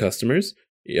the same customers.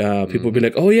 People will be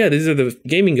like, oh, yeah, these are the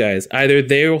gaming guys. Either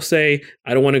they'll say,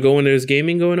 I don't want to go when there's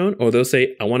gaming going on, or they'll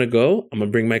say, I want to go. I'm going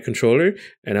to bring my controller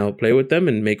and I'll play with them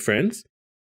and make friends.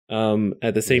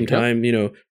 At the same time,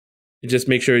 just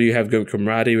make sure you have good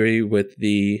camaraderie with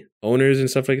the owners and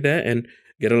stuff like that. And,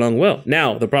 get along well.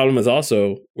 Now, the problem is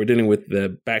also we're dealing with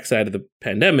the backside of the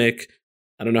pandemic.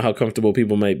 I don't know how comfortable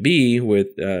people might be with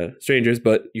strangers,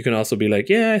 but you can also be like,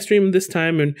 yeah, I stream this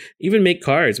time, and even make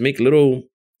cards, make little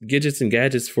gadgets and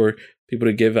gadgets for people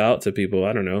to give out to people.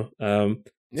 I don't know,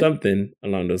 something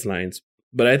along those lines.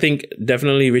 But I think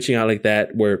definitely reaching out like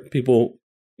that, where people,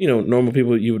 normal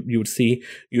people you would see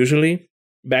usually.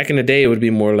 Back in the day, it would be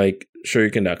more like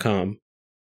shuriken.com.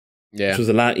 Yeah. Which was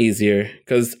a lot easier,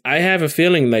 because I have a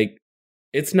feeling like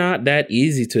it's not that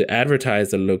easy to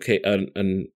advertise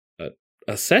a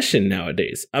session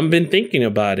nowadays. I've been thinking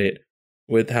about it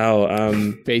with how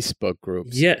Facebook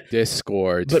groups, yeah,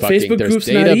 Discord, but Facebook groups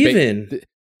not even.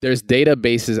 There's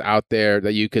databases out there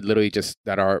that you could literally just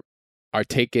that are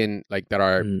taken, like that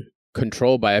are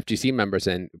controlled by FGC members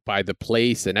and by the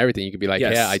place and everything. You could be like,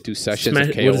 yeah, I do sessions of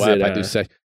KOF. I do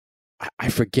sessions. I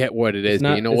forget what it is,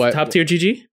 but you know what? Top Tier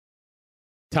GG?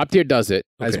 Top Tier does it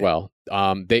as well.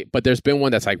 But there's been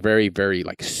one that's like very, very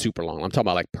like super long. I'm talking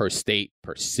about like per state,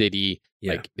 per city.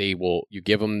 Yeah. Like you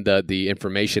give them the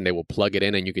information, they will plug it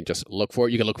in, and you can just look for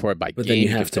it. You can look for it by game. Then you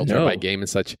have to filter know it by game and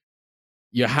such.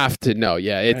 You have to know.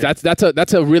 Yeah,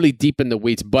 that's a really deep in the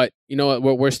weeds. But you know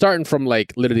what? We're starting from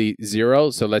like literally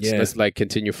zero. So let's like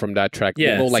continue from that track.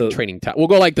 Yeah, we'll go like training. We'll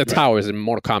go like the towers in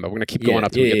Mortal Kombat. We're gonna keep going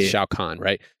up till we get to Shao Kahn,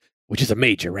 right? Which is a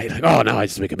major, right? Like, oh no, I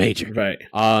just make a major, right?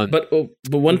 But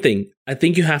one thing, I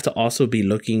think you have to also be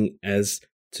looking as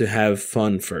to have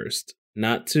fun first,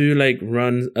 not to like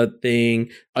run a thing,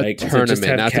 a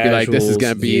tournament, not to be like this is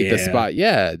gonna be the spot.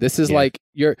 Yeah, this is like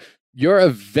your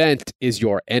event is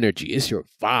your energy, it's your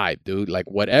vibe, dude.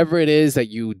 Like whatever it is that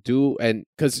you do, and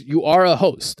because you are a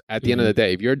host at the end of the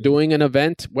day, if you're doing an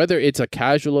event, whether it's a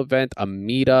casual event, a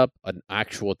meetup, an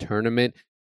actual tournament.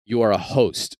 You are a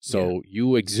host, so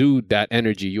you exude that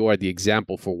energy. You are the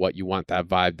example for what you want that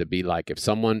vibe to be like.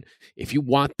 If you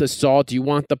want the salt, you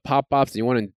want the pop-ups, you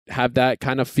want to have that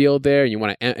kind of feel there, and you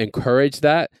want to encourage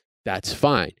that, that's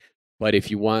fine. But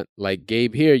if you want, like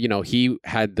Gabe here, he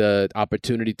had the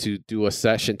opportunity to do a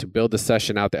session, to build a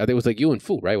session out there. I think it was like you and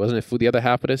Fu, right? Wasn't it Fu the other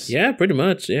half of this? Yeah, pretty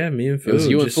much. Yeah, me and Fu. It was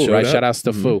you and Fu, right? Shout outs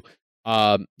to Fu.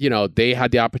 They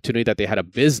had the opportunity that they had a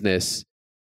business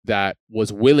that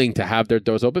was willing to have their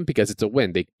doors open because it's a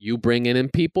win. You bring in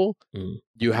people,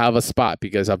 you have a spot,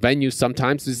 because a venue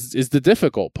sometimes is the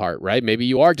difficult part, right? Maybe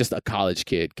you are just a college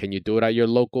kid. Can you do it at your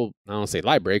local, I don't say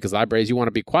library, because libraries you want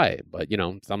to be quiet, but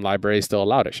some libraries still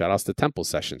allowed it. Shout outs to Temple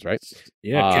sessions, right?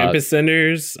 Yeah, campus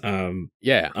centers.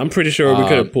 Yeah, I'm pretty sure we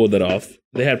could have pulled it off.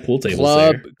 They had pool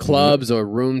tables clubs or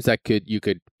rooms that you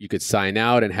could sign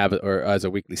out and have it or as a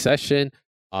weekly session.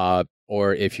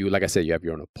 Or if you, like I said, you have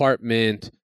your own apartment.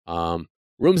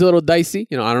 Room's a little dicey.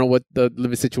 I don't know what the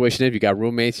living situation is. If you got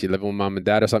roommates, you live with mom and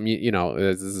dad or something,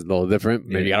 this is a little different.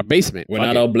 Maybe you got a basement. We're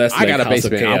not all blessed. I got a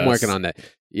basement. I'm working on that.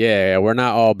 Yeah, we're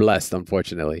not all blessed,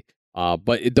 unfortunately.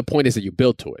 But the point is that you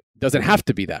build to it. It doesn't have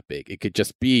to be that big. It could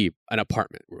just be an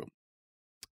apartment room.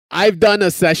 I've done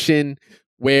a session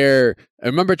where, I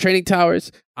remember Training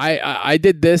Towers. I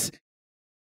did this.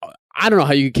 I don't know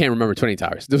how you can't remember Training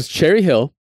Towers. There was Cherry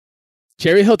Hill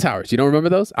Towers. You don't remember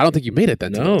those? I don't think you made it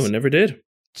then. No, never did.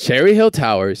 Cherry Hill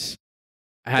Towers.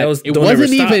 Was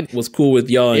cool with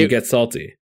y'all and Get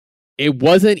Salty. It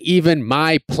wasn't even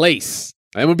my place.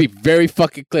 I'm gonna be very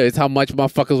fucking clear. It's how much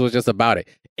motherfuckers was just about it.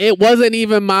 It wasn't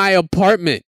even my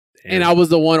apartment. Damn. And I was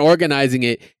the one organizing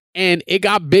it. And it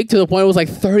got big to the point it was like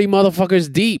 30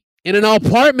 motherfuckers deep in an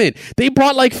apartment. They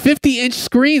brought like 50-inch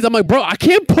screens. I'm like, bro, I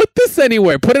can't put this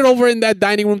anywhere. Put it over in that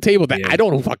dining room table that I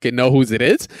don't fucking know whose it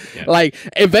is. Yeah. Like,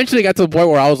 eventually got to the point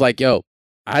where I was like, yo,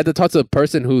 I had to talk to the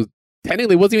person who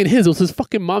technically wasn't even his. It was his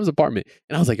fucking mom's apartment.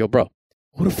 And I was like, yo, bro,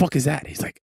 who the fuck is that? He's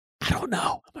like, I don't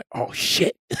know. I'm like, oh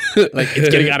shit. Like, it's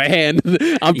getting out of hand.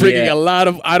 I'm bringing a lot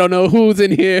of, I don't know who's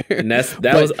in here. And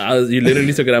you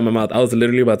literally took it out of my mouth. I was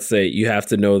literally about to say, you have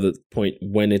to know the point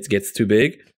when it gets too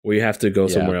big, where you have to go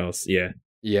somewhere else. Yeah.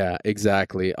 Yeah,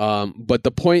 exactly. But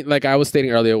the point, like I was stating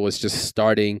earlier, was just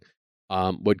starting.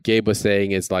 What Gabe was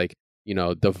saying is like,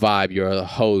 the vibe. You're a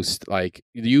host. Like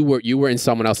you were in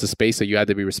someone else's space, so you had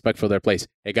to be respectful of their place.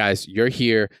 Hey guys, you're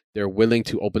here. They're willing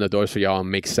to open the doors for y'all and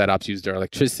make setups, use their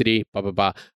electricity, blah blah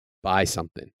blah. Buy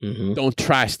something. Mm-hmm. Don't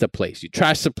trash the place. You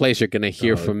trash the place, you're gonna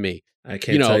hear from me. I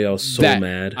can't tell you, I was so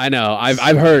mad. I know.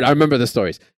 I've heard. I remember the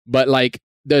stories, but like,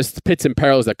 there's pits and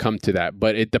perils that come to that.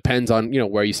 But it depends on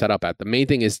where you set up at. The main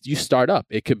thing is you start up.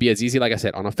 It could be as easy, like I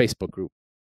said, on a Facebook group,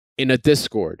 in a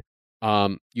Discord.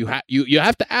 You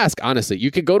have to ask, honestly.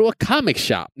 You could go to a comic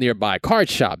shop nearby, card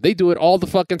shop. They do it all the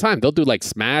fucking time. They'll do like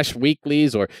Smash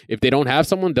weeklies, or if they don't have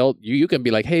someone, you can be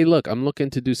like, hey, look, I'm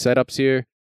looking to do setups here.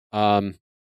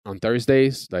 on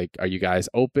Thursdays? Like, are you guys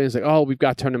open? It's like, oh, we've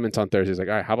got tournaments on Thursdays. Like,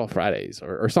 all right, how about Fridays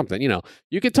or something? You know,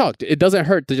 you can talk. It doesn't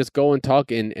hurt to just go and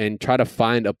talk and try to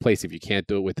find a place if you can't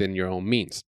do it within your own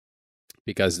means,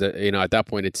 because you know, at that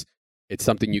point it's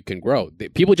something you can grow.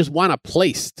 People just want a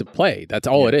place to play. That's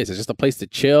all it is. It's just a place to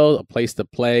chill, a place to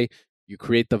play. You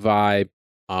create the vibe.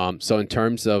 So in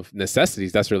terms of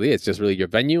necessities, that's really it. It's just really your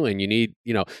venue, and you need,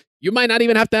 you know, you might not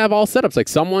even have to have all setups. Like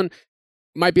someone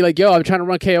might be like, yo, I'm trying to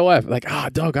run KOF. Like,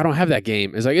 dog, I don't have that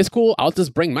game. It's like, it's cool. I'll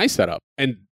just bring my setup.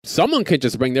 And someone could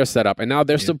just bring their setup. And now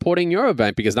they're supporting your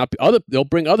event, because now they'll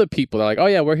bring other people. They're like, oh,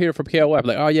 yeah, we're here for KOF.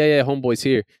 Like, oh, yeah, homeboy's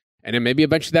here. And then maybe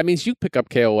eventually that means you pick up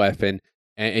KOF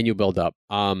and you build up.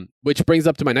 Which brings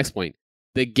up to my next point.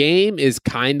 The game is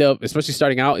kind of, especially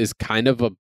starting out, is kind of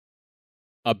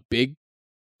a big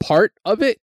part of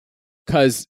it,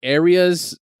 because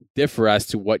areas differ as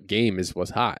to what game was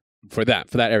hot for that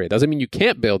area. Doesn't mean you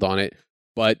can't build on it,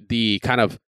 but the kind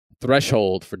of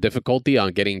threshold for difficulty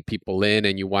on getting people in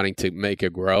and you wanting to make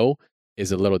it grow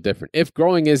is a little different. If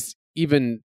growing is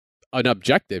even an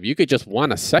objective, you could just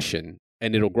want a session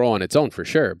and it'll grow on its own for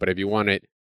sure. But if you want it,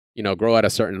 you know, grow at a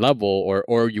certain level,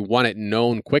 or you want it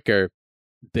known quicker,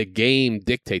 the game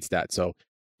dictates that. So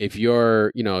if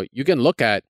you're, you know, you can look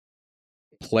at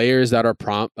players that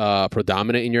are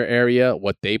predominant in your area,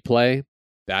 what they play,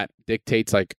 that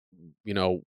dictates, like, you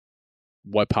know,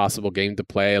 what possible game to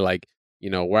play. Like, you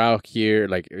know, we're out here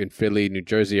like in Philly, New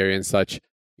Jersey area and such,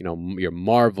 you know, your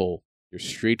Marvel, your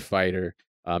Street Fighter,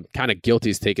 kind of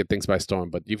Guilty's taking things by storm,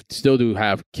 but you still do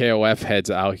have KOF heads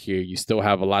out here. You still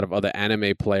have a lot of other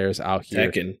anime players out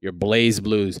here. Tekken. Your Blaze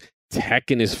Blues.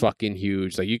 Tekken is fucking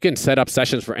huge. Like, you can set up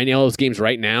sessions for any of those games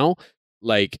right now,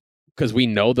 like, because we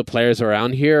know the players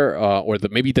around here, or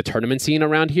maybe the tournament scene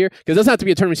around here. Because it doesn't have to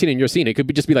be a tournament scene in your scene. It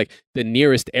could just be like the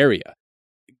nearest area,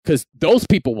 because those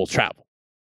people will travel.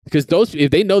 Because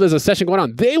if they know there's a session going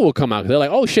on, they will come out. They're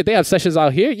like, oh shit, they have sessions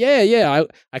out here. Yeah.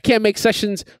 I can't make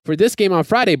sessions for this game on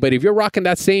Friday, but if you're rocking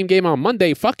that same game on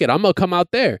Monday, fuck it, I'm gonna come out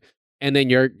there. And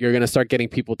then you're gonna start getting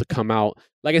people to come out.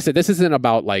 Like I said, this isn't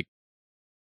about like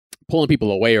pulling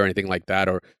people away or anything like that,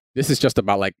 or this is just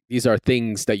about like, these are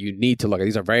things that you need to look at.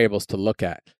 These are variables to look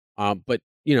at. But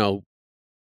you know,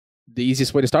 the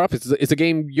easiest way to start off is a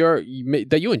game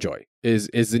that you enjoy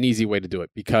is an easy way to do it,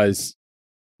 because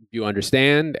you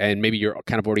understand, and maybe you're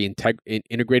kind of already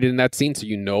integrated in that scene, so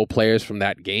you know players from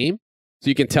that game, so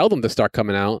you can tell them to start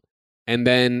coming out. And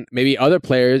then maybe other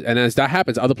players, and as that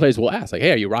happens, other players will ask, like,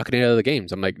 hey, are you rocking any other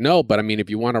games? I'm like, no, but I mean, if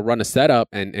you want to run a setup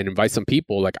and invite some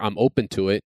people, like, I'm open to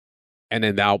it. And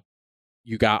then now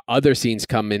you got other scenes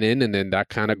coming in, and then that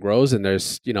kind of grows. And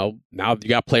there's, you know, now you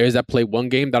got players that play one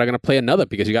game that are going to play another,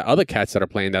 because you got other cats that are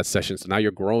playing that session. So now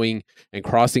you're growing and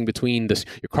crossing between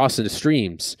you're crossing the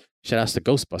streams. Shout out to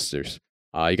Ghostbusters.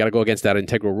 You got to go against that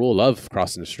integral rule of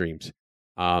crossing the streams.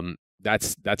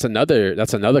 That's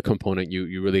another component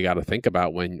you really got to think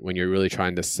about when you're really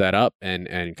trying to set up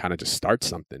and kind of just start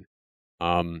something.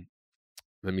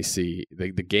 Let me see. The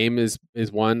game is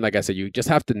one. Like I said, you just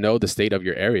have to know the state of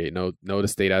your area. Know the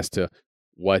state as to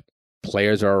what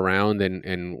players are around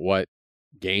and what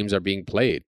games are being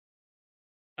played.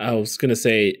 I was gonna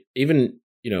say, even,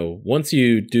 you know, once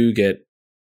you do get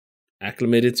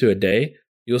acclimated to a day,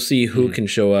 you'll see who can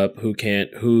show up, who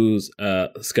can't, whose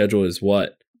schedule is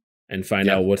what, and find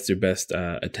out what's your best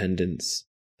attendance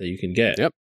that you can get.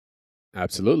 Yep,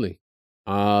 absolutely.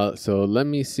 So let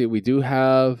me see. We do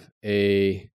have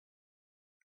a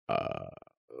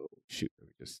shoot. Let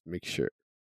me just make sure.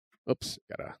 Oops,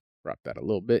 gotta drop that a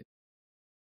little bit.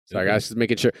 Sorry, guys, just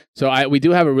making sure. So we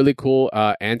do have a really cool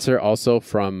answer also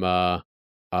from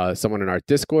someone in our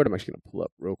Discord. I'm actually gonna pull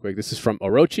up real quick. This is from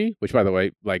Orochi, which, by the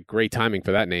way, like, great timing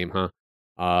for that name, huh?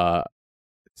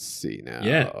 Let's see now.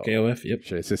 Yeah, KOF. Yep.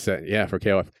 Sure, it's just for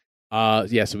KOF.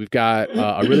 So we've got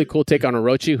a really cool take on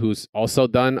Orochi, who's also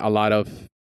done a lot of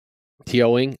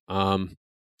TOing,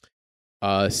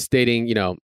 stating, you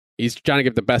know, he's trying to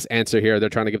give the best answer here. They're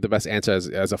trying to give the best answer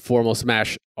as a formal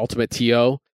Smash Ultimate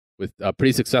TO with a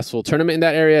pretty successful tournament in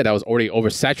that area that was already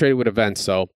oversaturated with events.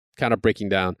 So kind of breaking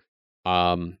down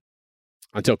until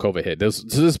COVID hit. This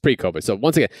is pre-COVID. So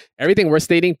once again, everything we're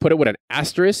stating, put it with an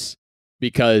asterisk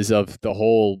because of the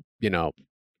whole, you know,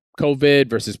 COVID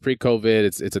versus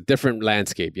pre-COVID. It's a different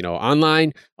landscape. You know,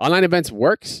 online events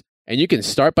works, and you can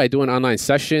start by doing online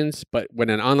sessions, but when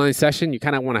an online session, you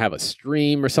kind of want to have a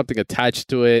stream or something attached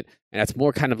to it, and that's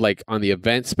more kind of like on the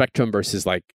event spectrum versus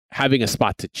like having a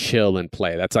spot to chill and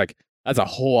play. That's a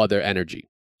whole other energy.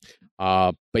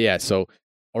 But yeah, so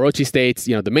Orochi states,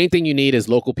 you know, the main thing you need is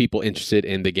local people interested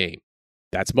in the game.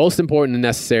 That's most important and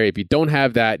necessary. If you don't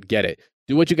have that, get it.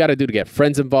 Do what you got to do to get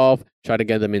friends involved. Try to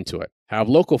get them into it. Have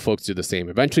local folks do the same.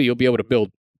 Eventually, you'll be able to build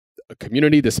a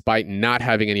community despite not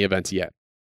having any events yet.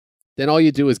 Then all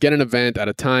you do is get an event at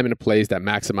a time and a place that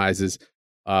maximizes,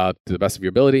 to the best of your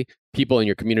ability, people in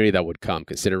your community that would come.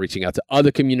 Consider reaching out to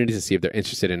other communities to see if they're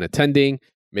interested in attending.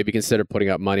 Maybe consider putting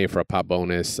up money for a pop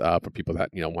bonus for people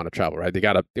that want to travel. Right?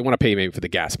 They want to pay maybe for the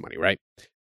gas money. Right?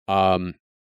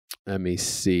 Let me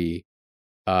see.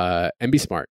 And be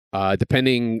smart.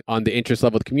 Depending on the interest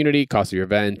level of the community, cost of your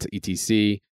event,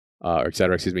 etc., or et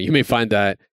cetera, you may find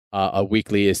that a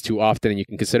weekly is too often and you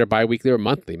can consider bi-weekly or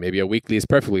monthly. Maybe a weekly is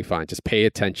perfectly fine. Just pay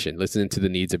attention. Listen to the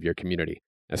needs of your community.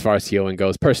 As far as TOing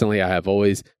goes, personally, I have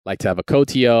always liked to have a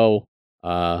co-TO.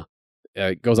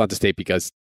 It goes on to state because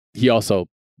they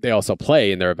also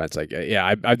play in their events. Like, yeah,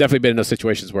 I've definitely been in those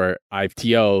situations where I've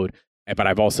TO'd, but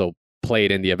I've also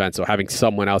played in the event. So having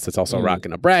someone else that's also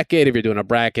rocking a bracket, if you're doing a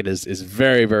bracket, is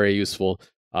very, very useful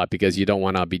because you don't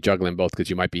want to be juggling both because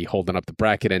you might be holding up the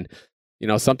bracket. And,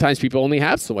 sometimes people only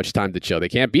have so much time to chill. They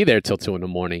can't be there till 2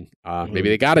 a.m. Maybe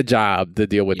they got a job to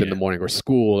deal with in the morning or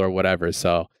school or whatever.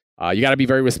 So you got to be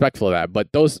very respectful of that.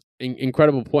 But those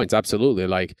incredible points, absolutely.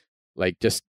 Like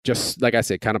just like I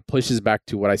said, kind of pushes back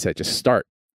to what I said. Just start.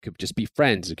 It could just be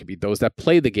friends. It could be those that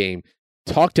play the game.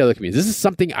 Talk to other communities. This is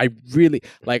something I really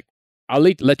like. I'll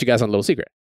let you guys on a little secret.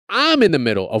 I'm in the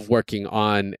middle of working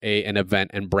on an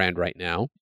event and brand right now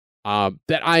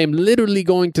that I am literally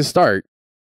going to start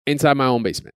inside my own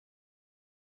basement.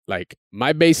 Like,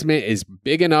 my basement is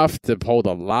big enough to hold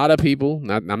a lot of people.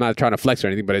 I'm not trying to flex or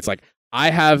anything, but it's like I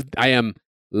am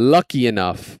lucky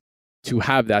enough to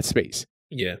have that space.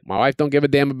 Yeah. My wife don't give a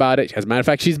damn about it. As a matter of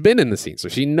fact, she's been in the scene, so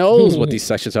she knows what these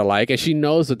sessions are like, and she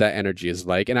knows what that energy is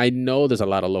like. And I know there's a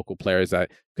lot of local players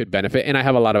that could benefit, and I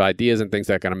have a lot of ideas and things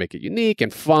that are going to make it unique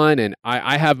and fun. And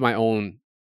I have my own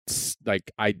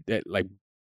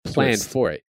plan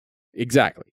for it.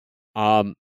 Exactly.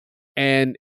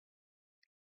 And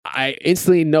I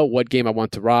instantly know what game I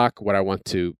want to rock, what I want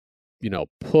to,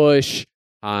 push.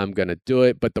 I'm going to do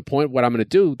it. But what I'm going to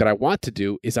do that I want to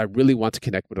do is I really want to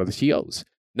connect with other TOs.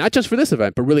 Not just for this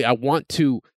event, but really I want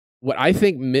to, what I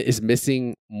think is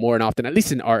missing more and often, at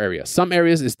least in our area. Some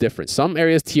areas is different. Some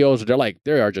areas TOs,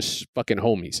 they are just fucking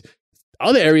homies.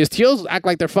 Other areas, TOs act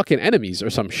like they're fucking enemies or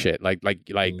some shit. Like,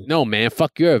 no, man,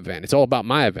 fuck your event. It's all about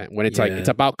my event. When it's like, it's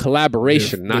about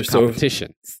collaboration, not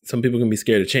competition. Some people can be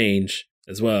scared of change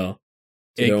as well.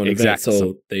 Exactly.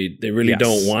 So they really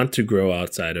don't want to grow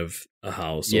outside of a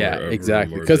house.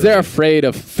 Exactly. Because they're afraid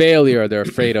of failure. They're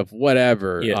afraid of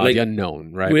whatever, the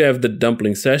unknown, right? We have the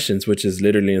dumpling sessions, which is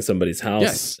literally in somebody's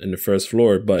house in the first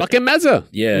floor. But fucking Meza.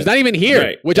 Yeah. He's not even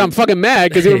here, which I'm fucking mad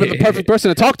because he would have been the perfect person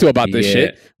to talk to about this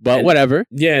shit. But whatever.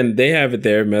 Yeah, and they have it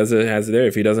there. Meza has it there.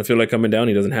 If he doesn't feel like coming down,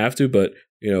 he doesn't have to. But,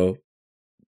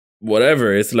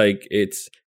 whatever. It's like,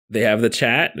 they have the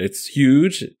chat. It's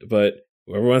huge, but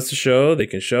whoever wants to show, they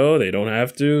can show. They don't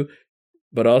have to.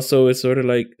 But also, it's sort of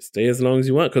like, stay as long as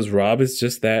you want, because Rob is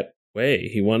just that way.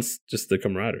 He wants just the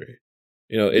camaraderie.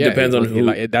 It depends on who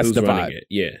that's who's the running vibe.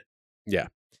 it.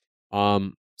 Yeah.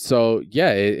 So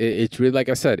it's really, like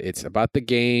I said, it's about the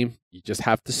game. You just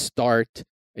have to start,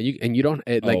 and you don't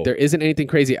there isn't anything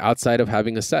crazy outside of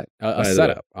having a setup.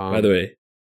 By the way,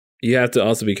 you have to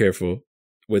also be careful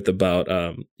with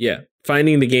about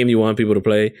finding the game you want people to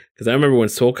play. Because I remember when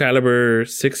Soul Calibur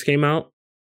 6 came out.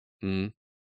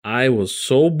 I was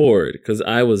so bored because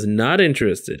I was not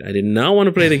interested. I did not want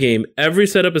to play the game. Every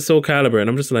setup is Soul Calibur, and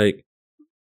I'm just like,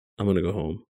 I'm going to go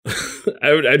home.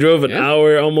 I drove an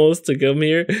hour almost to come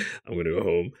here. I'm going to go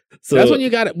home. So that's when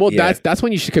you got it. Well, that's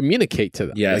when you should communicate to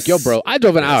them. Yes. Like, yo, bro, I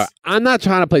drove an hour. I'm not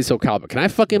trying to play Soul Calibur. Can I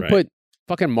fucking put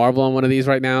fucking Marvel on one of these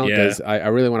right now? Because I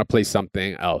really want to play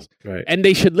something else. Right. And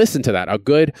they should listen to that. A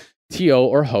good TO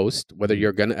or host, whether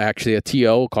you're going to actually a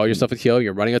TO, call yourself a TO,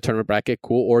 you're running a tournament bracket,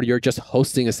 cool, or you're just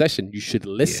hosting a session, you should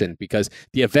listen because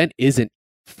the event isn't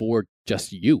for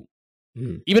just you.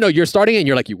 Even though you're starting it and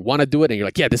you're like, you want to do it and you're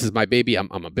like, yeah, this is my baby, I'm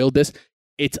going to build this.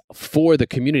 It's for the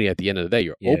community at the end of the day.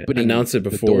 You're opening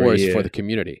the doors for the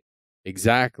community.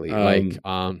 Exactly.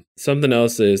 Something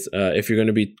else is if you're going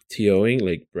to be TOing,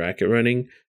 like bracket running,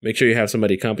 make sure you have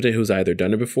somebody competent who's either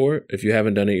done it before, if you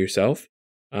haven't done it yourself.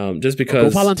 Just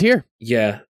because go volunteer.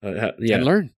 And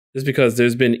learn. Just because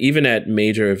there's been, even at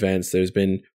major events, there's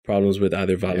been problems with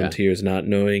either volunteers not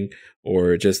knowing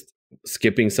or just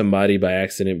skipping somebody by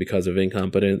accident because of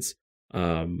incompetence.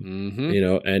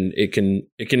 And it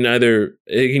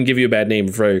can give you a bad name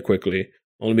very quickly,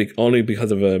 only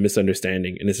because of a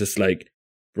misunderstanding. And it's just like,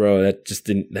 bro,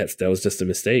 that was just a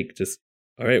mistake. Just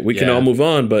all right, we can all move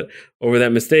on, but over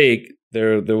that mistake,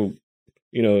 in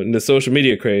the social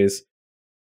media craze,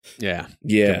 Yeah.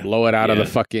 Yeah. Blow it out of the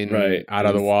fucking out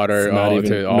of the water, it's not even,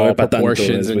 to all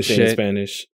proportions and shit. In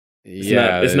Spanish.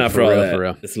 Yeah, it's not for all that. For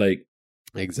real. It's like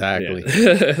exactly.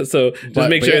 Yeah. So just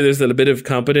make sure there's a bit of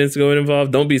competence going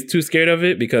involved. Don't be too scared of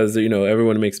it because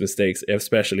everyone makes mistakes,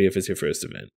 especially if it's your first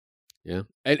event. Yeah,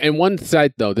 and one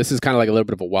side though, this is kind of like a little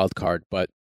bit of a wild card, but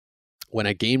when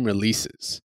a game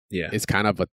releases, it's kind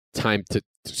of a time to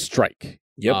strike.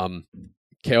 Yep.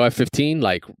 KOF15,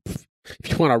 like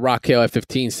if you want to rock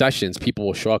KOF15 sessions, people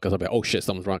will show up because they'll be like, oh shit,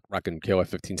 someone's rocking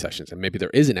KOF15 sessions, and maybe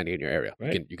there isn't any in your area.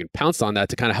 Right. You can pounce on that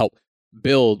to kind of help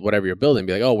build whatever you're building.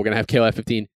 Be like, oh, we're gonna have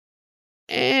KOF15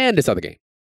 and this other game.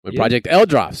 When Project L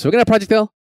drops, we're gonna have Project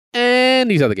L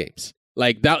and these other games.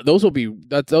 Like that, those will be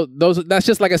those. That's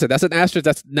just like I said. That's an asterisk.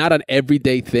 That's not an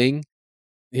everyday thing,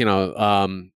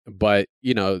 But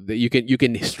you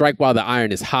can strike while the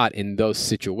iron is hot in those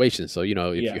situations. So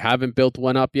if you haven't built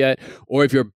one up yet, or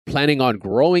if you're planning on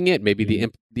growing it, maybe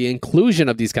the inclusion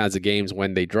of these kinds of games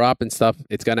when they drop and stuff,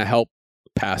 it's gonna help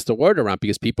pass the word around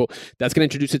because that's gonna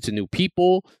introduce it to new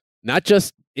people, not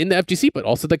just in the FGC, but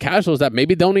also the casuals that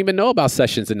maybe don't even know about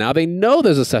sessions, and now they know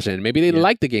there's a session, and maybe they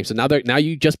like the game. So now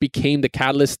you just became the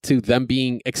catalyst to them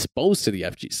being exposed to the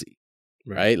FGC,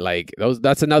 right? Like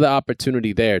that's another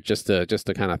opportunity there just to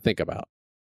kind of think about.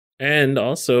 And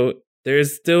also,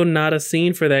 there's still not a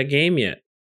scene for that game yet.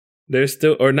 There's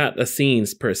still, or not a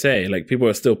scenes per se. Like people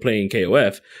are still playing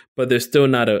KOF, but there's still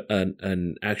not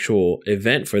an actual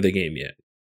event for the game yet.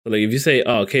 But like if you say,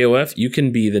 "Oh, KOF," you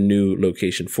can be the new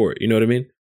location for it. You know what I mean?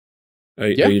 Are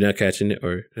you not catching it,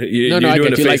 or you're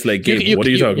doing a face like Gabe? What are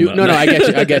you talking about? No,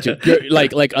 I get you. You're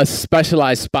like a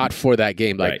specialized spot for that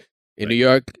game, like in New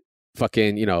York,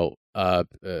 fucking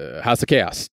House of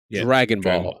Chaos, Dragon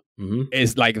Ball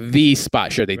is like the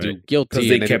spot. Sure, they do Guilty, because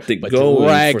they kept it going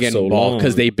Dragon for so Ball long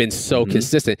because they've been so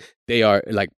consistent. They are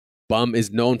like Bum is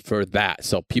known for that.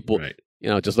 So people,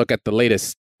 just look at the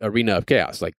latest Arena of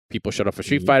Chaos. Like people showed up for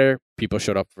Street Fighter, people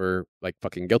showed up for like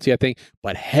fucking Guilty, I think,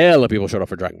 but hell of people showed up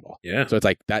for Dragon Ball. Yeah. So it's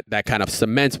like that kind of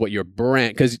cements what your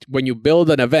brand, because when you build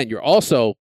an event, you're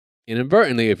also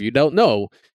inadvertently, if you don't know,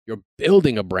 you're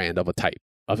building a brand of a type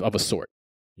of a sort.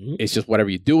 It's just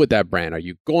whatever you do with that brand. Are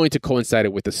you going to coincide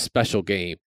it with a special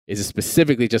game? Is it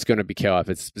specifically just going to be KOF?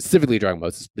 It's specifically Dragon Ball.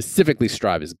 It's specifically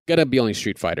Strive. It's going to be only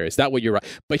Street Fighter. Is that what you're right?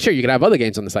 But sure, you can have other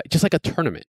games on the side, just like a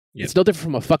tournament. Yep. It's no different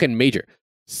from a fucking major.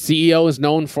 CEO is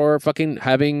known for fucking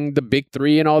having the big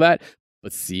three and all that,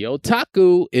 but CEO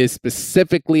Taku is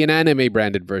specifically an anime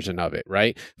branded version of it,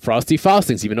 right? Frosty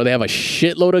Faustings, even though they have a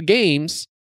shitload of games,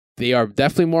 they are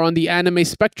definitely more on the anime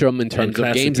spectrum in terms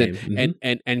of games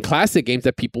and classic games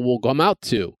that people will come out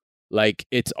to. Like,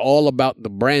 it's all about the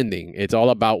branding. It's all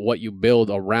about what you build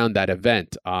around that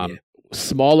event.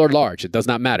 Small or large, it does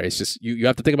not matter. It's just, you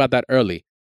have to think about that early.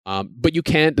 But you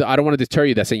can't, I don't want to deter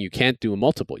you that saying you can't do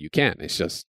multiple. You can. It's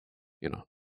just,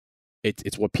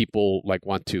 it's what people like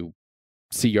want to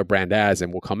see your brand as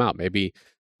and will come out. Maybe,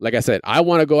 like I said, I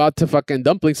want to go out to fucking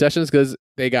dumpling sessions because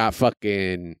they got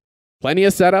fucking plenty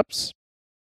of setups.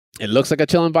 It looks like a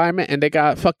chill environment, and they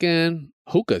got fucking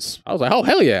hookahs. I was like, oh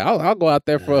hell yeah, I'll go out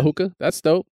there for a hookah. That's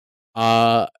dope.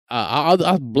 I'll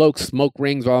blow smoke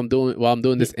rings while I'm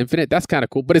doing this Infinite. That's kind of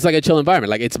cool, but it's like a chill environment.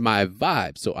 Like, it's my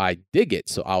vibe, so I dig it.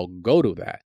 So I'll go to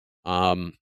that.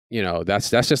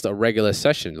 That's just a regular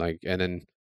session. Like, and then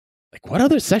like what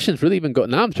other sessions really even go?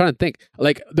 Now I'm trying to think.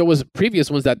 Like, there was previous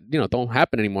ones that don't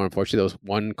happen anymore. Unfortunately, there was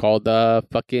one called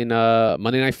fucking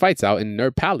Monday Night Fights out in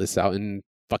Nerd Palace out in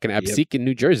fucking Absecon,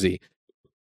 New Jersey.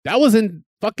 That was in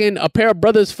fucking a pair of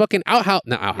brothers fucking outhouse.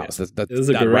 Not outhouse. That's it was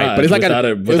a garage, right. But it's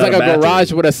like a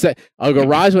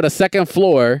garage with a second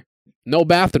floor, no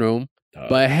bathroom.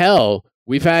 But hell,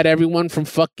 we've had everyone from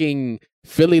fucking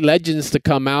Philly legends to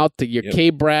come out to your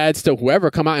K-Brads to whoever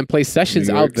come out and play sessions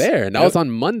out there. And that was on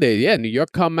Monday. Yeah, New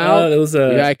York come out. It was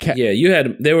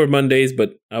there were Mondays,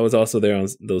 but I was also there on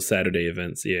those Saturday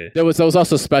events. Yeah. There was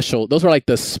also special. Those were like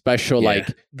the special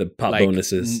like the pop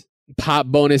bonuses. Pop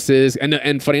bonuses,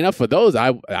 and funny enough, for those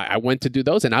I went to do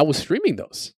those, and I was streaming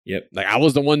those. Yep, like I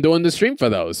was the one doing the stream for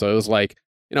those, so it was like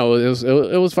it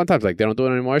was fun times. Like, they don't do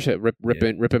it anymore.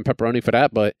 Ripping pepperoni for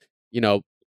that, but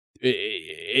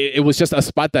it was just a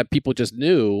spot that people just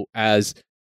knew as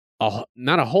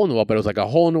not a hole in the wall, but it was like a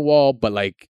hole in the wall, but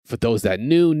like for those that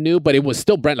knew, but it was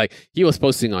still brand. Like, he was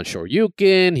posting on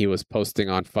Shoryuken, he was posting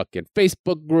on fucking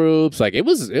Facebook groups. Like, it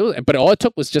was, but all it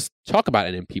took was just talk about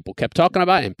it, and people kept talking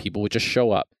about it, and people would just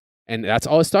show up. And that's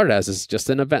all it started as, is just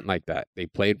an event like that. They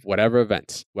played whatever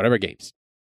events, whatever games.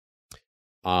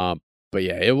 But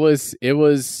yeah, it's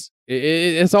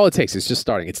all it takes. It's just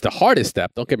starting. It's the hardest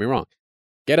step. Don't get me wrong.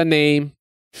 Get a name,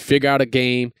 figure out a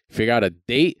game, figure out a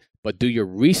date. but do your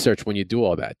research when you do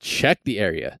all that. Check the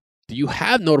area. Do you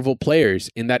have notable players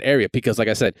in that area? Because like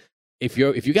I said, if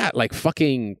you got like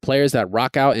fucking players that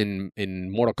rock out in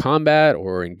Mortal Kombat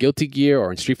or in Guilty Gear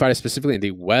or in Street Fighter specifically and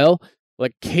they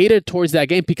like cater towards that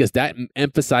game, because that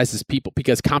emphasizes people,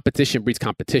 because competition breeds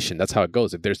competition. That's how it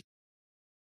goes. If there's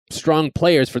strong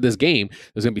players for this game,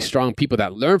 there's going to be strong people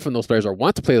that learn from those players or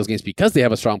want to play those games because they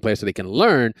have a strong player so they can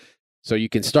learn. So you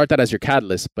can start that as your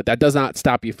catalyst, but that does not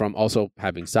stop you from also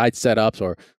having side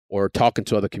setups or talking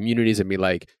to other communities and be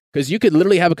like, because you could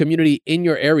literally have a community in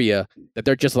your area that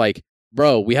they're just like,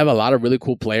 bro, we have a lot of really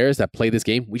cool players that play this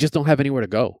game. We just don't have anywhere to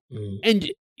go. And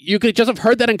you could just have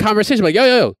heard that in conversation, like,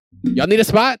 yo, y'all need a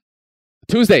spot?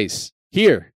 Tuesdays,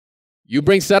 here. You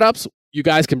bring setups, you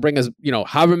guys can bring us,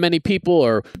 however many people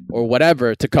or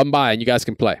whatever to come by and you guys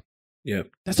can play. Yeah.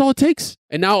 That's all it takes.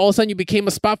 And now all of a sudden you became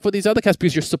a spot for these other cats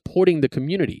because you're supporting the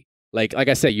community. Like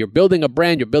I said, you're building a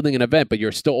brand, you're building an event, but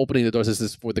you're still opening the doors. This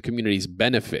is for the community's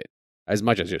benefit as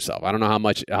much as yourself. I don't know how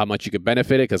much you could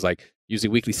benefit it, because like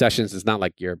using weekly sessions is not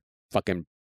like you're fucking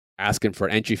asking for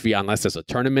an entry fee unless there's a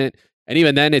tournament. And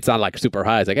even then it's not like super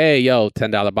high. It's like, hey, yo,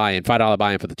 $10 buy-in, $5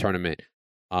 buy-in for the tournament.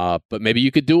 But maybe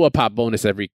you could do a pop bonus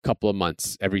every couple of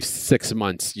months, every 6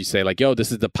 months. You say like, yo,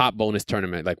 this is the pop bonus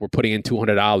tournament. Like we're putting in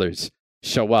 $200,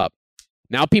 show up.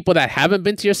 Now people that haven't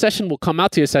been to your session will come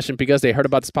out to your session because they heard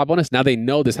about this pop bonus. Now they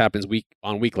know this happens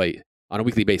on a weekly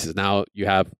basis. Now you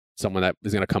have someone that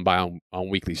is going to come by on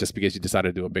weeklies just because you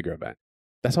decided to do a bigger event.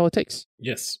 That's all it takes.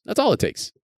 Yes. That's all it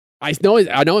takes. I know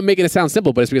I'm making it sound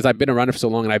simple, but it's because I've been around it for so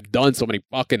long and I've done so many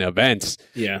fucking events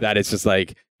that it's just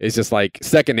like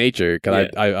second nature. Because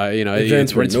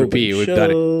events where nobody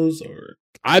shows,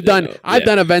 I've done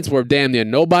events where damn near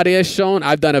nobody has shown.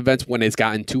 I've done events when it's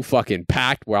gotten too fucking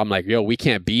packed where I'm like, yo, we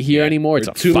can't be here anymore. It's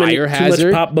a fire hazard. Too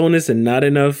much pop bonus and not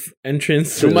enough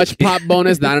entrance. Too much pop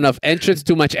bonus, not enough entrance.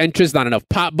 Too much entrance, not enough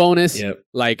pop bonus. Yep.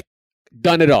 Like,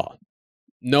 done it all.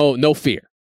 No fear.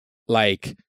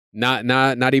 Like,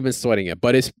 not even sweating it.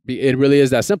 But it really is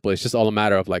that simple. It's just all a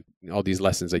matter of like all these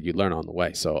lessons that you learn on the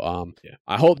way. So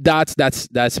I hope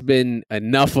that's been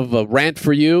enough of a rant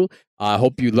for you. I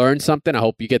hope you learned something. I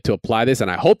hope you get to apply this,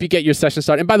 and I hope you get your session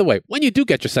started. And by the way, when you do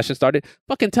get your session started,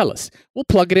 fucking tell us. We'll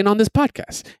plug it in on this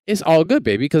podcast. It's all good,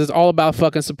 baby, because it's all about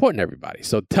fucking supporting everybody.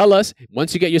 So tell us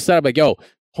once you get your setup, like, yo,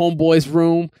 homeboy's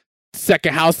room,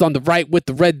 second house on the right with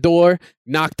the red door,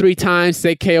 knock 3 times,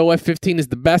 say KOFXV is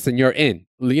the best, and you're in.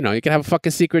 You can have a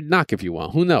fucking secret knock if you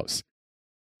want. Who knows?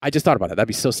 I just thought about it. That'd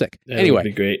be so sick. Anyway, would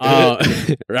be great.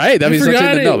 Right? That'd be so sick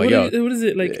to know. Like, what is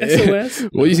it, like SOS?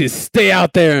 Well, you just stay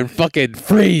out there and fucking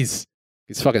freeze.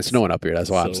 It's fucking snowing up here. That's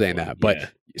why I'm saying that.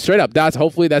 But straight up,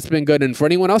 hopefully that's been good. And for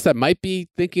anyone else that might be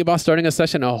thinking about starting a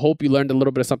session, I hope you learned a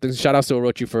little bit of something. Shout out to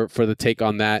Orochi for the take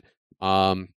on that.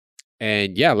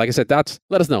 And yeah, like I said,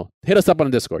 let us know. Hit us up on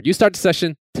the Discord. You start the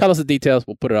session, tell us the details.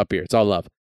 We'll put it up here. It's all love.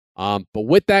 But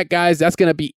with that, guys, that's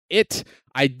going to be it.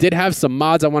 I did have some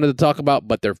mods I wanted to talk about,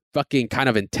 but they're fucking kind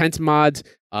of intense mods.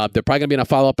 They're probably going to be in a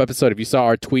follow-up episode. If you saw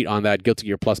our tweet on that Guilty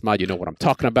Gear Plus mod, you know what I'm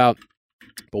talking about.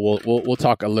 But we'll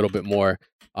talk a little bit more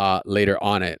later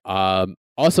on it.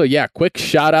 Also, yeah, quick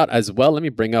shout out as well. Let me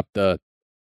bring up the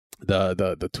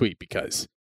tweet, because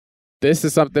this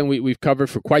is something we've covered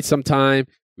for quite some time.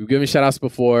 We've given shout outs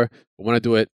before. We want to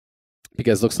do it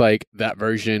because it looks like that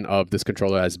version of this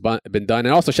controller has been done.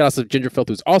 And also shout out to Gingerfield,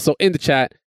 who's also in the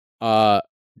chat.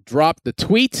 Drop the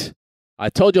tweet. I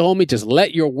told you, homie, just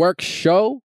let your work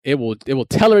show. It will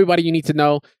tell everybody you need to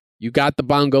know. You got the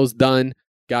bongos done.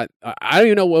 I don't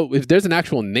even know if there's an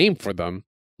actual name for them,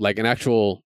 like an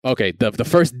actual. Okay, the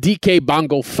first DK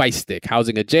bongo fight stick,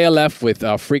 housing a JLF with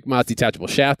Freak Mod's detachable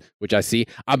shaft, which I see.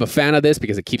 I'm a fan of this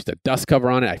because it keeps the dust cover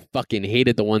on it. I fucking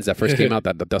hated the ones that first came out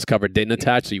that the dust cover didn't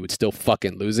attach, so you would still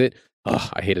fucking lose it.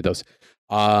 Ugh, I hated those.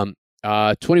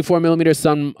 24mm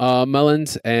Sun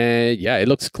Melons, and yeah, it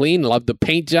looks clean. Love the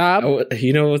paint job.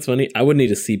 You know what's funny? I would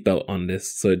need a seatbelt on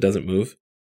this so it doesn't move.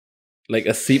 Like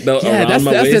a seatbelt around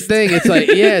my waist. That's the thing.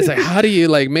 It's like, how do you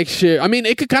like make sure? I mean,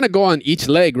 it could kind of go on each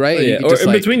leg, right? Oh, yeah, or just,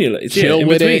 in between your legs. Chill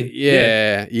with it.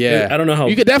 Yeah. I don't know how.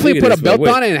 You could definitely put a belt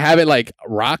on it and have it like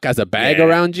rock as a bag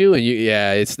around you, and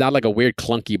it's not like a weird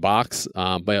clunky box.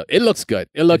 But it looks good.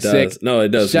 It looks sick. No, it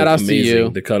does. Shout out to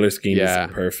you. The color scheme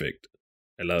is perfect.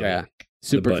 I love it. Yeah,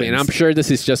 super clean. I'm sure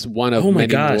this is just one of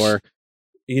many more.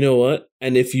 You know what?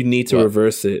 And if you need to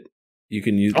reverse it, you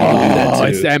can do that too.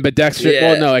 It's ambidextrous.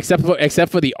 Yeah. Well, no,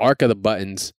 except for the arc of the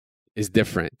buttons is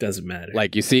different. Doesn't matter.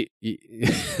 Like you see,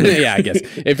 yeah, I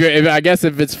guess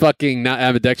if it's fucking not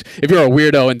ambidextrous, if you're a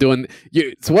weirdo and doing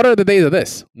so what are the days of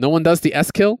this? No one does the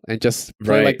S kill and just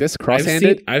play like this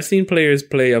cross-handed. I've seen players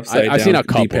play upside down. I've seen a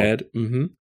couple. D-pad. Mm-hmm.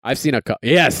 I've seen a couple.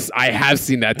 Yes, I have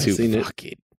seen that too.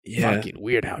 Fucking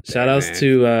weird out there. Shout outs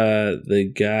to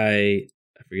the guy,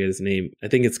 I forget his name. I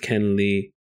think it's Ken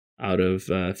Lee out of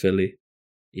Philly.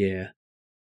 Yeah.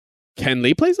 Ken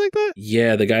Lee plays like that?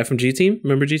 Yeah, the guy from G Team.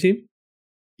 Remember G Team?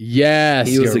 Yes.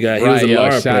 He was the guy. Right, he was a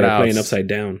Lara player playing Upside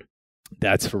Down.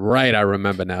 That's right. I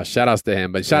remember now. Shout outs to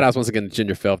him. But shout outs once again to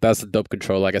Ginger Filth. That's a dope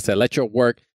control. Like I said, let your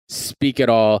work speak it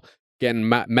all. Getting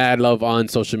mad love on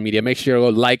social media. Make sure to go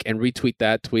like and retweet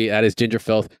that tweet. That is Ginger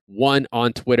Filth 1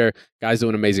 on Twitter. Guys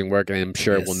doing amazing work, and I'm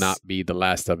sure it will not be the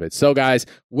last of it. So, guys,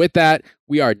 with that,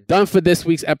 we are done for this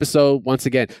week's episode. Once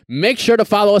again, make sure to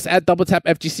follow us at Double Tap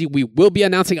FGC. We will be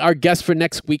announcing our guest for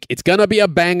next week. It's going to be a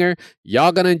banger.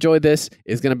 Y'all going to enjoy this.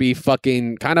 It's going to be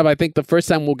fucking kind of, I think, the first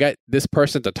time we'll get this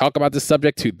person to talk about this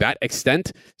subject to that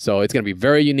extent. So it's going to be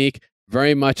very unique.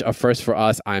 Very much a first for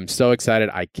us. I'm so excited.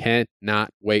 I cannot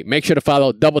wait. Make sure to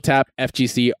follow Double Tap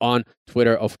FGC on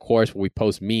Twitter, of course, where we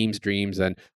post memes, dreams,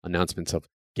 and announcements of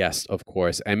guests, of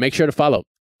course. And make sure to follow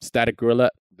Static Gorilla.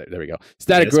 There we go.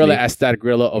 Static Gorilla at Static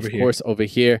Gorilla, of course, over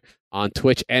here on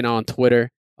Twitch and on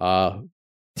Twitter.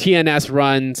 TNS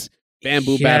runs,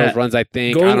 Bamboo Battles runs, I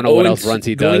think. I don't know what else runs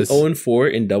he does. Going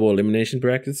 0-4 in double elimination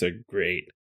brackets are great.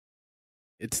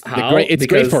 It's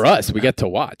great for us. We get to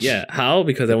watch. Yeah. How?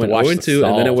 Because I went 0-2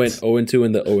 and then I went 0-2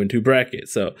 in the 0-2 bracket.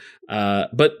 So,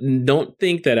 but don't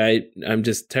think that I'm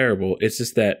just terrible. It's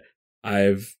just that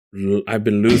I've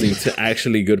been losing to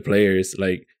actually good players.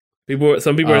 Like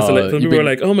some people are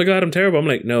like, "Oh my god, I'm terrible." I'm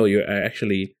like, "No, you're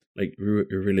actually like you're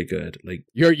really good." Like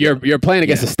you're playing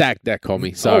against a stacked deck,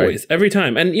 homie. Sorry. Always, every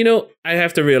time. And I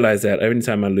have to realize that every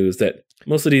time I lose, that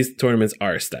most of these tournaments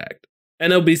are stacked.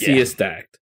 NLBC is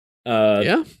stacked.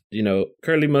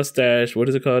 Curly Mustache, what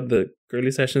is it called? The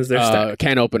Curly Sessions, they're stacked.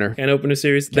 Can opener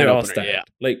series, they're all stacked.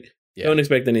 Don't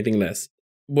expect anything less.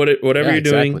 Whatever you're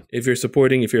doing, if you're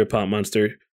supporting, if you're a pop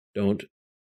monster, don't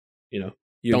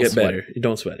get better.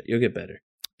 Don't sweat it. You'll get better.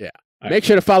 Yeah. Make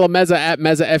sure to follow Meza at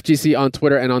Meza FGC on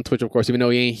Twitter and on Twitch, of course. Even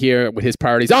though he ain't here with his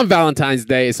priorities on Valentine's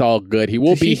Day, it's all good. He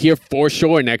will be here for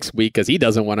sure next week because he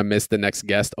doesn't want to miss the next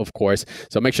guest, of course.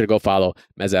 So make sure to go follow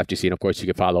Meza FGC. And of course, you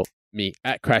can follow me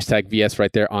at Crashtag VS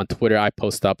right there on Twitter. I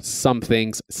post up some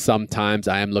things sometimes.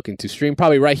 I am looking to stream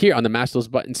probably right here on the Mash Those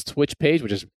Buttons Twitch page,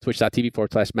 which is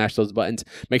twitch.tv/Mash Those Buttons.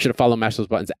 Make sure to follow Mash Those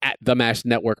Buttons at the Mash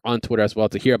Network on Twitter as well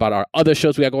to hear about our other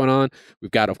shows we got going on.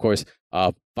 We've got, of course,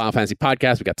 Final Fantasy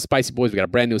Podcast. We got the Spicy Boys. We got a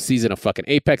brand new season of fucking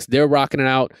Apex. They're rocking it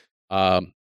out.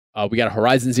 We got a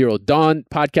Horizon Zero Dawn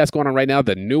podcast going on right now.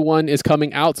 The new one is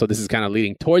coming out, so this is kind of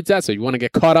leading towards that. So you want to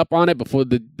get caught up on it before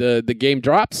the game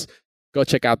drops, go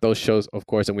check out those shows, of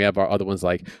course. And we have our other ones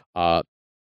like Wow.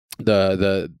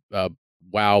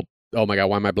 Oh my god,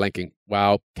 why am I blanking?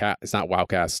 It's not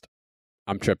Wowcast.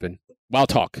 I'm tripping. Wow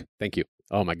Talk. Thank you.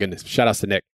 Oh my goodness. Shout outs to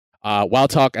Nick. Wow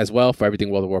Talk as well for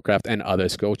everything World of Warcraft and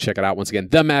others. Go check it out. Once again,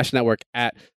 the Mash Network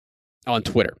on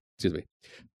Twitter. Excuse me.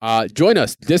 Join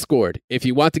us, Discord, if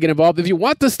you want to get involved. If you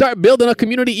want to start building a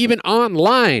community even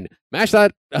online,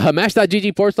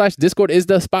 mash.gg/Discord is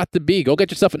the spot to be. Go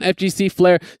get yourself an FGC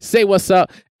flare. Say what's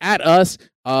up at us.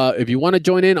 If you want to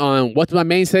join in on what my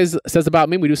main says about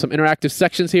me, we do some interactive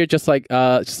sections here, just like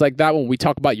that one. We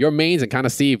talk about your mains and kind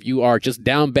of see if you are just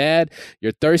down bad,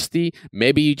 you're thirsty,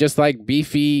 maybe you just like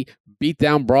beefy, beat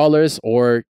down brawlers,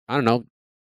 or I don't know,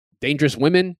 dangerous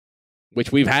women,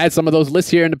 which we've had some of those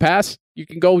lists here in the past. You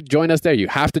can go join us there. You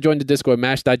have to join the Discord,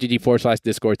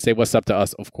 mash.gg/Discord. Say what's up to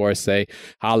us, of course. Say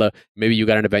holla. Maybe you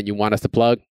got an event you want us to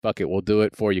plug. Fuck it. We'll do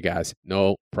it for you guys.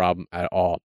 No problem at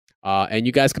all. And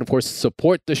you guys can, of course,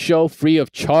 support the show free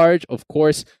of charge, of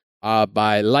course,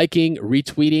 by liking,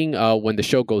 retweeting when the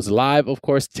show goes live, of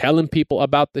course, telling people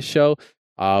about the show.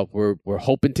 We're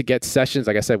hoping to get sessions.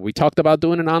 Like I said, we talked about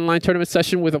doing an online tournament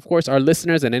session with, of course, our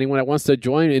listeners and anyone that wants to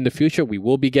join in the future. We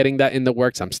will be getting that in the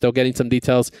works. I'm still getting some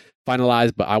details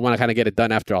finalized, but I want to kind of get it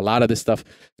done after a lot of this stuff,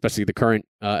 especially the current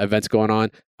events going on,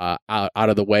 out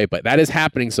of the way. But that is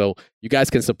happening, so you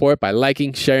guys can support by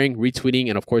liking, sharing, retweeting,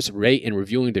 and of course rate and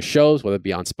reviewing the shows, whether it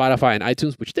be on Spotify and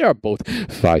iTunes, which they are both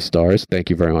 5 stars. Thank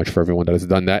you very much for everyone that has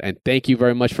done that, and thank you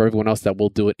very much for everyone else that will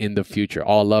do it in the future.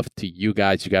 All love to you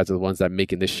guys. You guys are the ones that are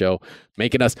making this show,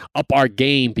 making us up our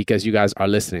game because you guys are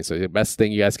listening. So the best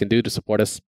thing you guys can do to support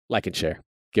us, like and share.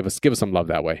 Give us some love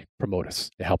that way. Promote us.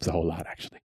 It helps a whole lot,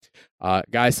 actually.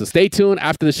 Guys, so stay tuned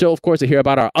after the show, of course, to hear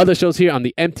about our other shows here on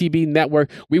the MTB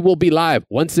Network. We will be live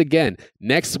once again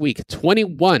next week,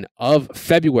 21 of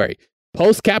February.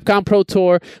 Post Capcom Pro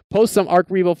Tour, post some Arc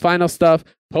Revo final stuff,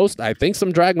 post, I think,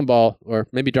 some Dragon Ball, or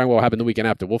maybe Dragon Ball will happen the weekend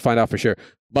after. We'll find out for sure.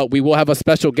 But we will have a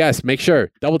special guest. Make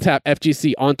sure, double tap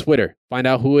FGC on Twitter. Find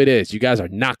out who it is. You guys are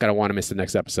not going to want to miss the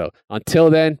next episode. Until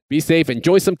then, be safe.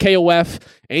 Enjoy some KOF.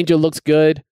 Angel looks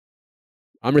good.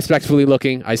 I'm respectfully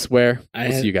looking, I swear.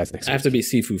 We'll see you guys next week. I have to be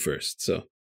Sifu first, so.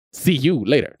 See you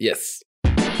later. Yes.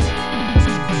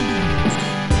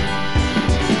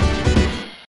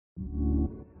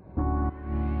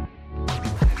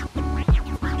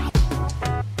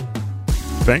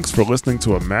 Thanks for listening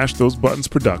to a Mash Those Buttons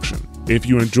production. If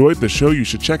you enjoyed the show, you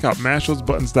should check out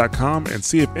mashthosebuttons.com and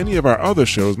see if any of our other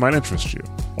shows might interest you.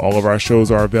 All of our shows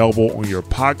are available on your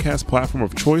podcast platform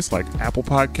of choice like Apple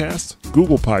Podcasts,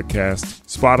 Google Podcasts,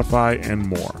 Spotify, and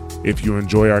more. If you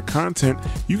enjoy our content,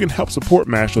 you can help support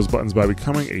Mash Those Buttons by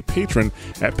becoming a patron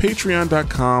at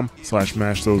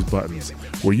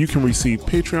patreon.com/mashthosebuttons, where you can receive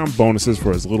Patreon bonuses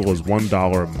for as little as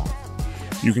 $1 a month.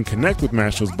 You can connect with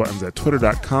Mash Those Buttons at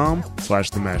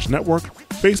twitter.com/TheMashNetwork,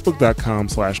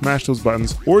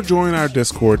 facebook.com/MashThoseButtons, or join our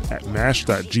Discord at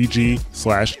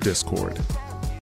mash.gg/Discord.